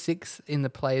tied 6th in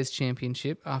the Players'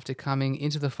 Championship after coming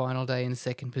into the final day in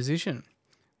 2nd position.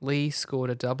 Lee scored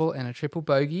a double and a triple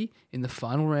bogey in the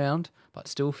final round, but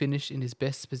still finished in his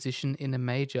best position in a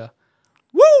major.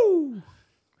 Woo!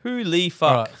 Who Lee fuck?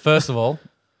 All right, first of all,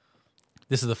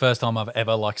 this is the first time I've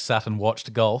ever sat and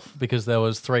watched golf because there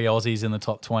was 3 Aussies in the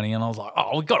top 20 and I was like,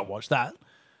 oh, we've got to watch that.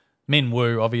 Min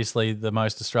Woo, obviously the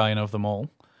most Australian of them all.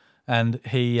 And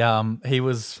he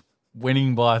was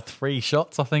winning by 3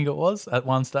 shots, I think it was, at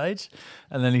one stage.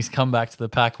 And then he's come back to the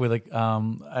pack with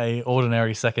a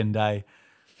ordinary second day.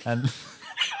 And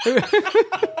You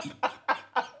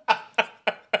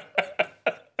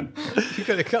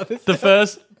got to cut this.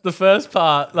 the first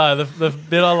part, no, the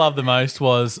bit I loved the most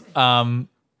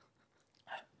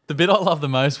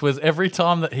was every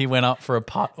time that he went up for a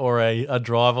putt or a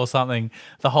drive or something,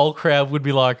 the whole crowd would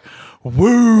be like,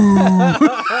 woo.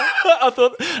 I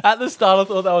thought at the start I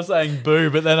thought they were saying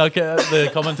boo, but then the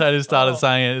commentators started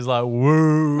saying it. It's like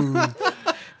woo.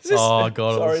 Oh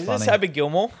god, Sorry, it was is funny. this Happy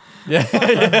Gilmore? Yeah.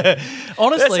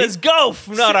 Honestly, This is golf,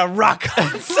 not a ruck.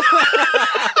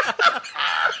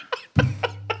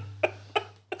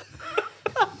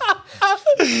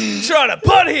 Trying to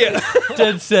putt here.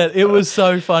 dead set. It was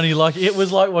so funny. Like it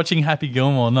was like watching Happy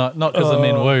Gilmore, not because of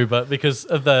Min Woo, but because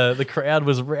of the crowd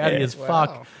was rowdy as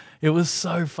fuck. It was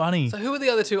so funny. So who are the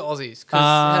other 2 Aussies?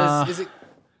 'Cause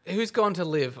who's gone to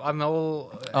live? I'm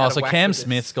all out of So whack Cam with this.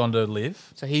 Smith's gone to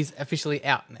live. So he's officially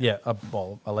out now. Yeah,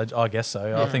 I guess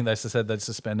so. I think they said they'd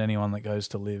suspend anyone that goes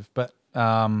to live. But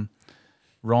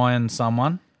Ryan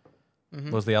someone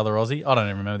was the other Aussie. I don't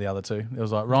even remember the other 2. It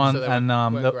was like Ryan So they and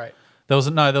weren't great. there was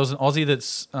an Aussie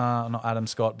that's not Adam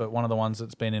Scott, but one of the ones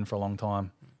that's been in for a long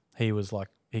time. He was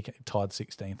he tied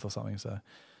 16th or something. So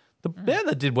they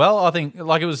did well. I think it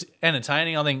was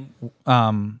entertaining. I think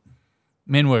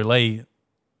Min Woo Lee,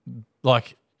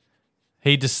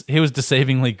 he was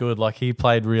deceivingly good. He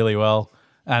played really well,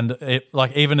 and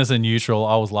even as a neutral,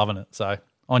 I was loving it. So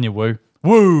on your woo.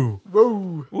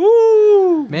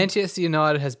 Manchester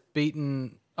United has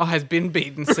been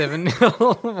beaten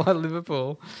 7-0 by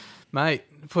Liverpool. Mate,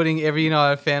 putting every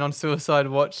United fan on suicide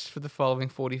watch for the following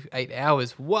 48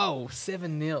 hours. Whoa,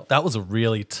 7-0. That was a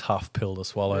really tough pill to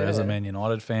swallow as a Man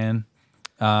United fan.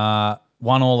 1-1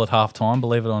 at half time,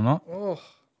 believe it or not. Oh,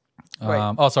 Sorry,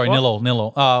 what? 0-0.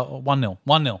 1-0.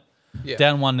 1-0. Yeah.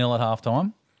 Down 1-0 at half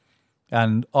time.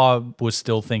 And I was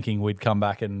still thinking we'd come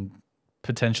back and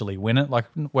potentially win it.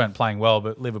 Weren't playing well,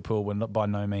 but Liverpool were not by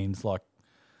no means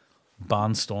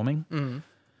barnstorming. Mm.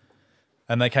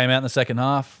 And they came out in the second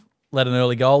half, let an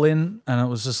early goal in, and it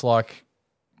was just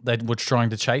they were trying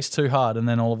to chase too hard, and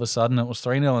then all of a sudden it was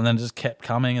 3-0, and then it just kept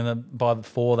coming, and then by the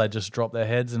 4 they just dropped their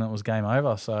heads and it was game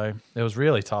over. So it was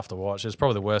really tough to watch. It was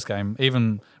probably the worst game,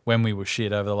 even when we were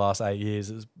shit over the last 8 years.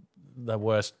 It was the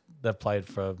worst they've played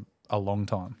for a long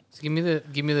time. So give me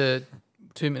the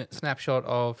 2-minute snapshot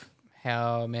of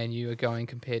how Man U are going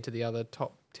compared to the other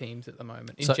top teams at the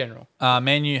moment in So- general.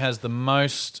 Man U has the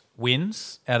most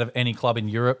wins out of any club in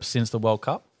Europe since the World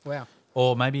Cup, Wow.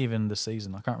 or maybe even the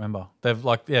season. I can't remember. They've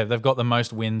got the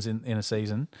most wins in a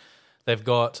season. They've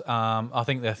got, I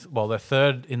think they're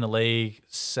third in the league,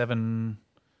 7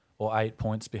 or 8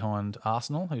 points behind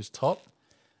Arsenal, who's top.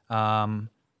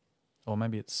 Or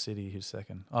maybe it's City who's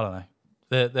second. I don't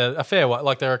know. They're a fair way.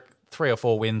 Like there are 3 or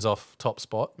 4 wins off top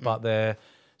spot, but they're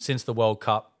since the World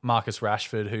Cup. Marcus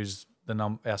Rashford, who's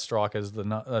our strikers,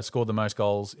 scored the most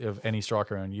goals of any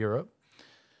striker in Europe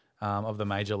of the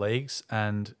major leagues,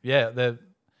 and they're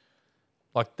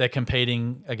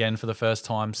competing again for the first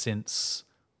time since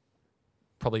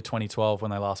probably 2012 when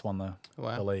they last won the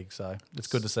league. So it's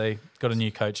good to see. Got a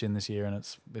new coach in this year, and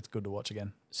it's good to watch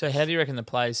again. So how do you reckon the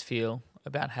players feel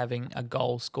about having a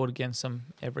goal scored against them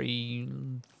every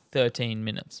 13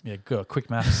 minutes? Yeah, good. Quick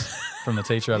maths from the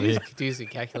teacher over here. Do you use a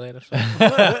calculator?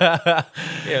 Yeah,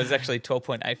 it was actually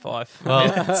 12.85.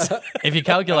 Well, if you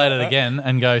calculate it again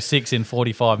and go 6 in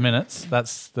 45 minutes,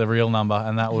 that's the real number,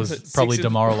 and that was it probably 6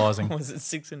 in- demoralising. Was it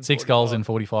 6 in 6 goals in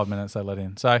 45 minutes they let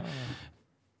in. So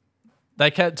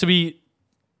to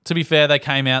be fair, they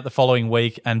came out the following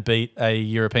week and beat a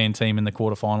European team in the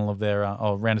quarterfinal of their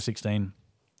round of 16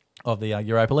 of the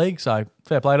Europa League. So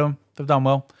fair play to them. They've done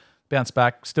well. Bounced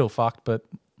back. Still fucked, but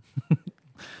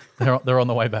they're on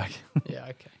the way back. Yeah,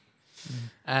 okay.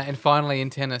 And finally, in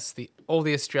tennis, all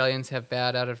the Australians have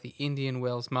bowed out of the Indian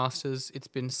Wells Masters. It's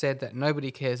been said that nobody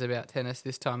cares about tennis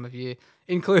this time of year,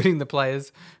 including the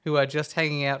players who are just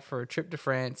hanging out for a trip to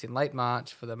France in late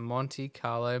March for the Monte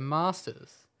Carlo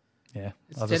Masters. Yeah,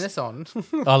 It's tennis on.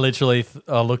 I literally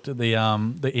I looked at the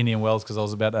Indian Wells because I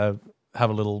was about to have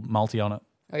a little multi on it.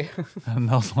 And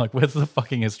I was like, where's the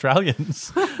fucking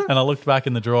Australians? And I looked back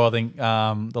in the draw. I think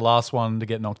the last one to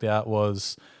get knocked out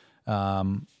was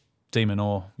De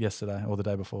Minaur yesterday or the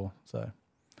day before. So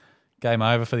game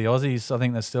over for the Aussies. I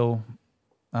think they're still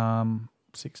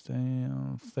 16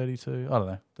 or 32. I don't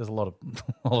know. There's a lot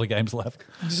of games left.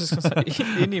 I was just going to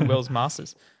say, Indian Wells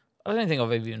Masters. I don't think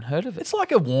I've even heard of it. It's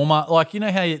like a warm-up. Like, you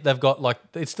know how they've got like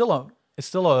it's still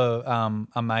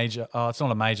a major. Oh, it's not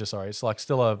a major. Sorry, it's like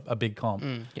still a big comp.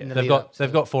 Yeah. They've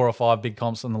got 4 or 5 big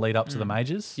comps in the lead up to the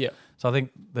majors. Yeah. So I think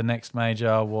the next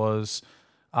major was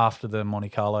after the Monte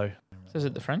Carlo, So is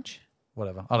it the French?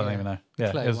 whatever. I don't even know.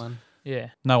 Yeah, Clay it was- one. Yeah.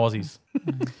 no Aussies.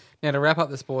 Now, to wrap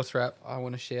up the sports wrap, I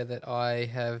want to share that I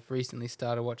have recently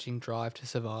started watching Drive to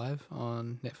Survive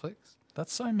on Netflix.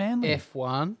 That's so manly.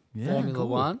 F1, Yeah, Formula cool.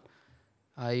 1.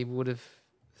 I would have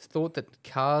thought that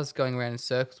cars going around in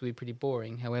circles would be pretty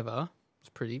boring. However, it's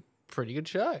a pretty good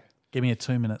show. Give me a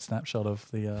 2-minute snapshot of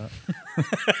the.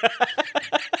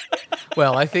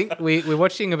 Well, I think we're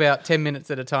watching about 10 minutes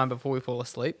at a time before we fall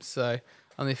asleep, so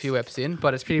only a few eps in,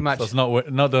 but it's pretty much... So it's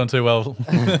not doing too well.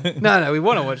 No, we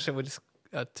want to watch it, we're just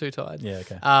too tired. Yeah.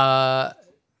 Okay.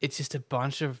 It's just a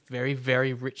bunch of very,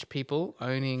 very rich people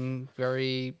owning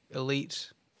very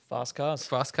elite Fast cars.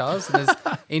 fast cars. And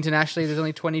internationally, there's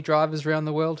only 20 drivers around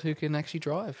the world who can actually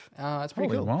drive. It's pretty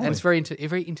Holy cool, moly. and it's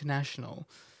very international.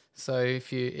 So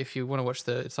if you want to watch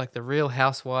it's like the Real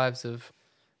Housewives of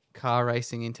Car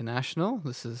Racing International.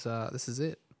 This is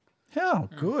it. How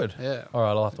good. Yeah. All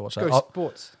right, I'll have to watch that. Go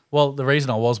sports. Well, the reason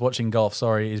I was watching golf,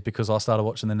 is because I started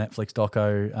watching the Netflix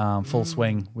doco Full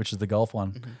Swing, which is the golf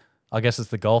one. Mm-hmm. I guess it's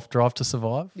the golf Drive to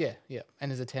Survive. Yeah. And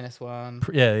there's a tennis one.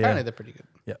 Yeah, Apparently yeah. they're pretty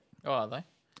good. Oh, are they?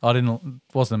 I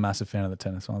wasn't a massive fan of the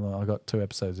tennis one. I got 2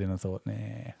 episodes in and thought, nah,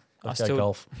 let's go still-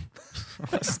 golf.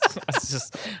 I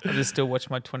just still watch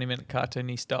my 20-minute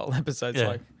cartoony style episodes Yeah.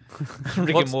 like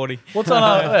Rick What's- and Morty. What's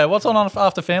on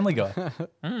after Family Guy?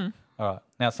 All right,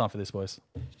 now it's time for this, boys.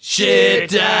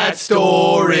 Shit Dad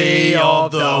Story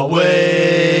of the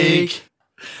Week.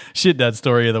 Shit Dad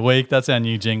Story of the Week. That's our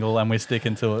new jingle, and we're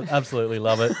sticking to it. Absolutely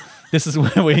love it. This is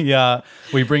where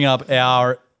we bring up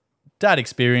our dad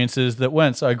experiences that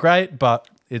weren't so great, but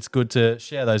it's good to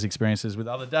share those experiences with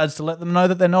other dads to let them know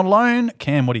that they're not alone.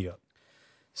 Cam, what do you got?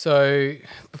 So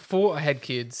before I had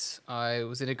kids, I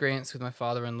was in agreement with my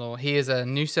father-in-law. He is a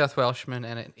New South Welshman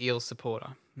and an Eels supporter.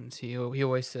 And he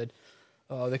always said,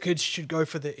 "Oh, the kids should go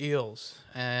for the Eels."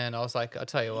 And I was like, "I'll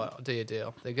tell you what, I'll do your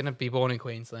deal. They're going to be born in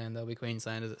Queensland. They'll be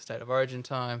Queenslanders at State of Origin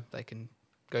time. They can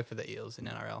go for the Eels in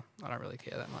NRL. I don't really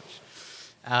care that much."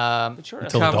 But you're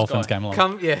Until the Dolphins came along.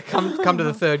 Come to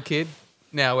the third kid.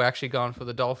 Now we're actually going for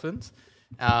the Dolphins.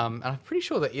 And I'm pretty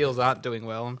sure the Eels aren't doing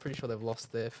well. I'm pretty sure they've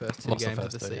lost their first 2 Lost the games of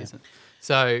first the two, yeah. season.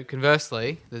 So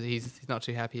conversely, he's not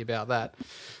too happy about that.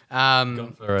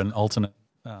 Gone for an alternate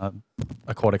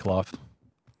aquatic life.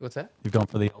 What's that? You've gone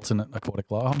for the alternate aquatic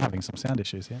life. I'm having some sound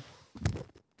issues here.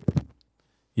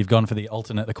 You've gone for the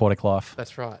alternate aquatic life.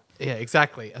 That's right. Yeah,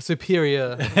 exactly. A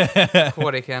superior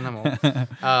aquatic animal.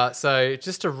 So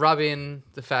just to rub in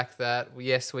the fact that,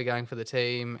 yes, we're going for the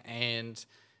team and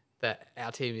that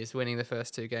our team is winning the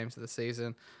first 2 games of the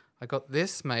season, I got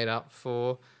this made up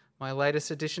for my latest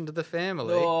addition to the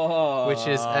family, which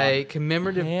is a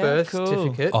commemorative How birth cool.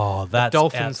 certificate. Oh, that's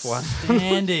Dolphins one.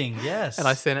 outstanding. Yes. And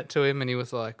I sent it to him and he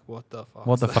was like, what the fuck?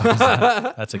 What the fuck is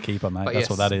that? That's a keeper, mate. But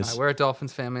That's what that is. we're a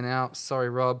Dolphins family now. Sorry,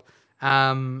 Rob.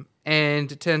 And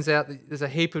it turns out that there's a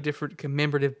heap of different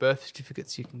commemorative birth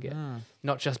certificates you can get,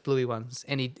 not just Bluey ones.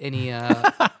 Any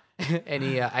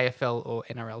AFL or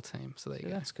NRL team. So there you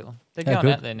go. That's cool. They're Yeah, going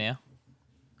good. out there now.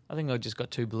 I think I just got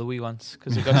 2 Bluey ones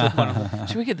because I got to one of them.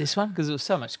 Should we get this one? Because it was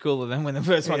so much cooler than when the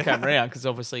first one came around. Because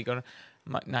obviously you got to.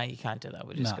 I'm like, no, you can't do that.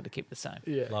 We just No. got to keep the same.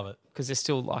 Yeah. Love it. Because there's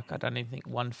still like I don't even think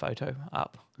one photo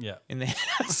up Yeah. in the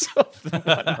house of the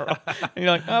one. And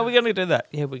you're like, oh, we're going to do that.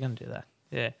 Yeah, we're going to do that.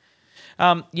 Yeah.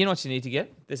 You know what you need to get?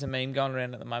 There's a meme going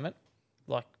around at the moment,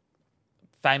 like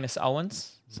famous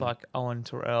Owens. It's like Owen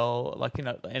Terrell, like, you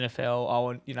know, the NFL,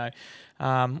 Owen, you know,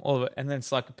 all of it. And then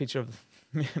it's like a picture of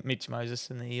Mitch Moses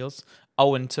and the Eels.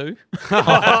 Owen 2.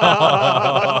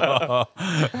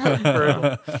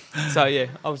 So, yeah,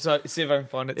 I'll see if I can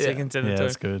find it so you can send Yeah, it to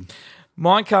that's me. good.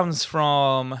 Mine comes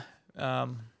from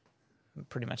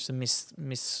pretty much the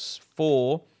Miss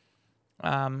 4.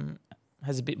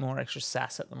 Has a bit more extra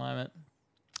sass at the moment.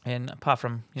 And apart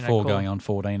from, you know, 4 going on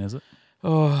 14, is it?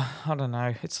 Oh, I don't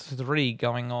know. It's 3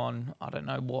 going on. I don't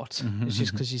know what. It's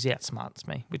just because she's outsmarts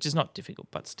me, which is not difficult,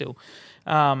 but still.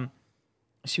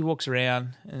 She walks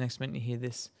around, and the next minute you hear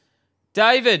this,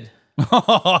 David,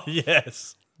 Oh,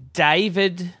 yes.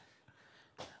 David.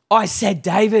 I said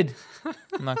David.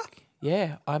 I'm like,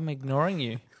 yeah, I'm ignoring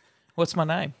you. What's my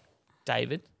name?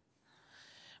 David.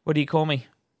 What do you call me?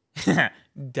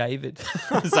 David.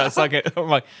 So it's like, I'm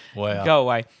like, Wow. go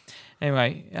away.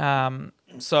 Anyway,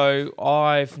 so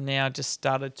I've now just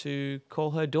started to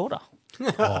call her daughter.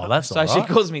 Oh, that's So all she right.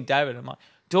 calls me David. I'm like,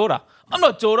 daughter. I'm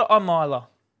not daughter. I'm Mila.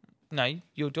 No,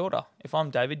 your daughter. If I'm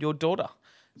David, your daughter.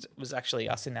 It was actually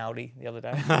us in Aldi the other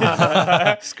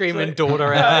day. Screaming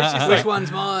daughter out. She's Which like-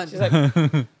 one's mine? She's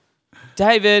like,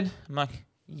 David. I'm like,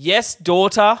 yes,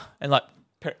 daughter. And like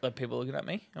people looking at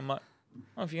me. I'm like,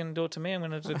 oh, if you're going to do it to me, I'm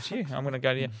going to do it to you. I'm going to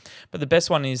go to you. But the best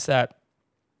one is that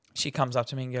she comes up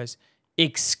to me and goes,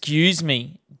 excuse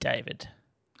me, David.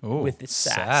 Ooh, With this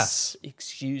sass.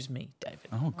 Excuse me, David.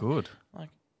 Oh, good. I'm like,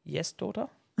 yes, daughter.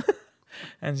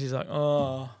 And she's like,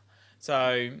 oh.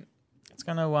 So it's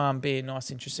going to be a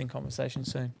nice, interesting conversation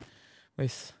soon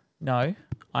with, no,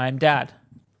 I am dad.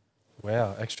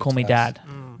 Wow, extra Call me sass. dad.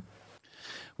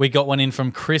 We got one in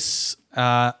from Chris.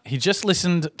 He just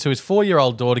listened to his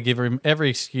 4-year-old daughter give him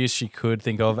every excuse she could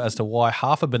think of as to why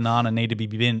half a banana needed to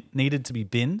be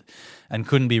binned and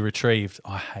couldn't be retrieved.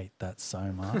 I hate that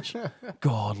so much.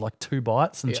 God, like 2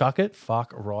 bites and chuck it?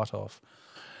 Fuck right off.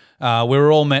 We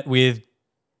were all met with,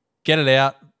 get it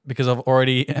out because I've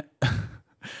already...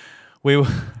 we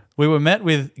were met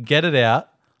with, get it out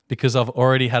because I've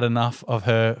already had enough of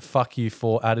her fuck you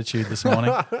for attitude this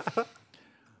morning.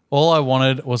 All I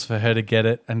wanted was for her to get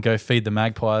it and go feed the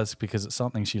magpies because it's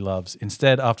something she loves.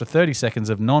 Instead, after 30 seconds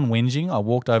of non-whinging, I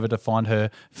walked over to find her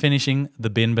finishing the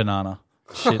bin banana.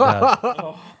 Shit,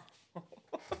 Dad.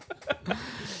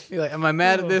 You're like, am I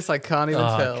mad at this? I can't even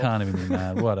tell. I can't even be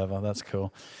mad. Whatever. That's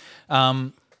cool.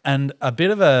 And a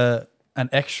bit of an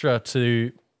extra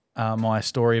to my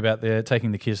story about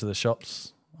taking the kids to the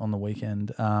shops on the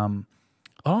weekend. I don't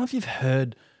know if you've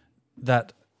heard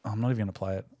that. I'm not even going to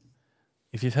play it.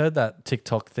 If you've heard that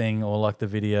TikTok thing or like the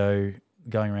video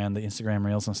going around the Instagram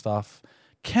reels and stuff,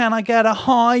 can I get a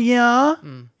higher?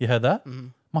 You heard that?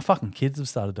 My fucking kids have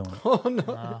started doing it. Oh,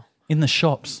 no. In the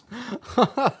shops.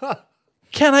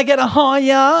 Can I get a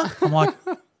higher? I'm like,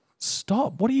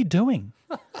 stop. What are you doing?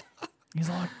 He's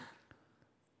like,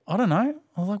 I don't know.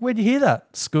 I was like, where'd you hear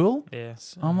that? School?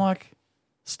 Yes. I'm like,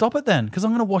 stop it then because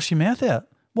I'm going to wash your mouth out.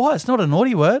 Why? It's not a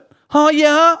naughty word.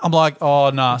 Higher. I'm like, oh,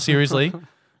 nah, seriously.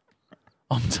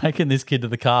 I'm taking this kid to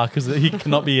the car because he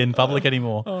cannot be in public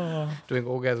anymore. Doing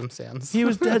orgasm sounds. He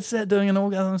was dead set doing an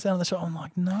orgasm sound in the shop. I'm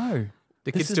like, no.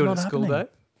 The this kids is do it not at school, happening. though?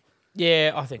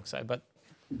 Yeah, I think so. But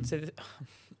I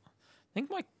think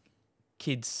my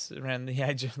kids around the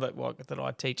age of that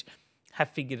I teach have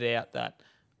figured out that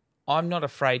I'm not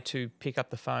afraid to pick up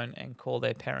the phone and call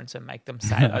their parents and make them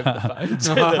say it over the phone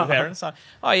to the parents. Like,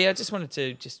 oh, yeah, I just wanted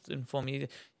to just inform you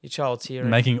your child's here.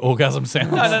 and- Making orgasm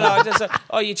sounds. No. I just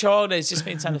your child has just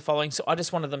been saying the following. So I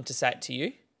just wanted them to say it to you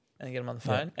and then get them on the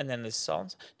phone. And then there's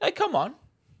silence. No, come on.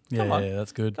 Yeah, yeah,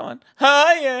 that's good. Come on.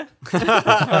 Hiya.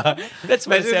 That's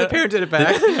what it Imagine if the sounded. parent did it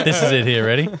back. This is it here.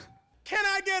 Ready? Can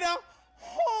I get a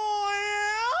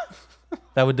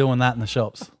They were doing that in the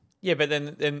shops. Yeah, but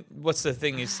then what's the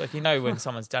thing is, like, when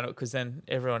someone's done it, because then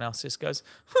everyone else just goes,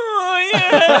 oh,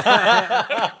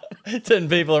 yeah. 10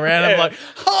 people around. I'm like,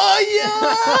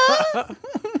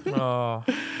 Oh.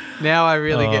 Now I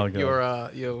really Oh, get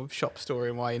God. your shop story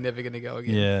and why you're never going to go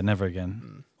again. yeah, never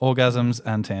again. Orgasms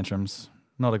and tantrums.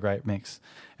 Not a great mix.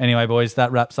 Anyway, boys,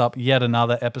 that wraps up yet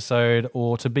another episode,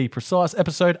 or to be precise,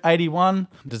 episode 81.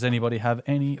 Does anybody have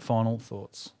any final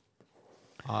thoughts?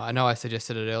 I know I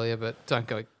suggested it earlier, but don't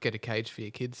go get a cage for your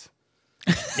kids.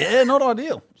 Yeah, not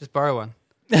ideal. Just borrow one.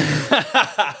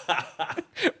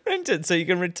 Rent it so you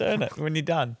can return it when you're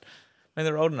done, when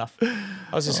they're old enough. I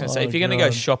was just going to say, Oh, if you're going to go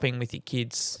God. shopping with your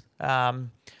kids,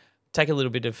 take a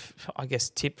little bit of, I guess,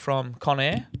 tip from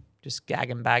Conair. Just gag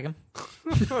and bag them.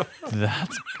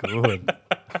 That's good.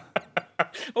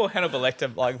 Or Hannibal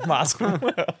Lecter, like, mask them.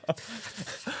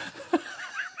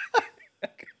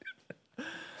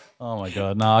 Oh my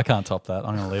God, no, I can't top that.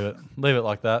 I'm gonna leave it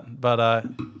like that. But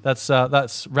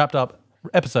that's wrapped up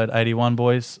episode 81,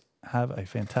 boys. Have a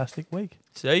fantastic week.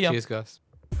 See ya. Cheers, guys.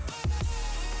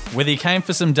 Whether you came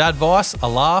for some dad advice, a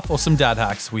laugh, or some dad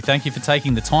hacks, we thank you for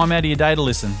taking the time out of your day to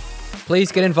listen.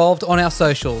 Please get involved on our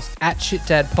socials at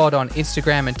ShitDadPod on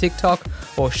Instagram and TikTok,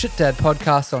 or ShitDad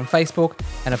Podcast on Facebook,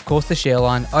 and of course the share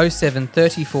line 07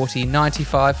 30 40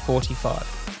 95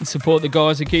 45. And support the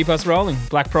guys who keep us rolling.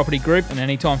 Black Property Group and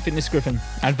Anytime Fitness Griffin.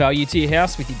 Add value to your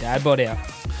house with your dad bod out.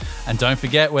 And don't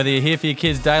forget, whether you're here for your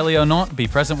kids daily or not, be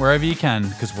present wherever you can,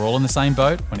 because we're all in the same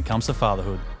boat when it comes to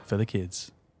fatherhood for the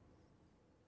kids.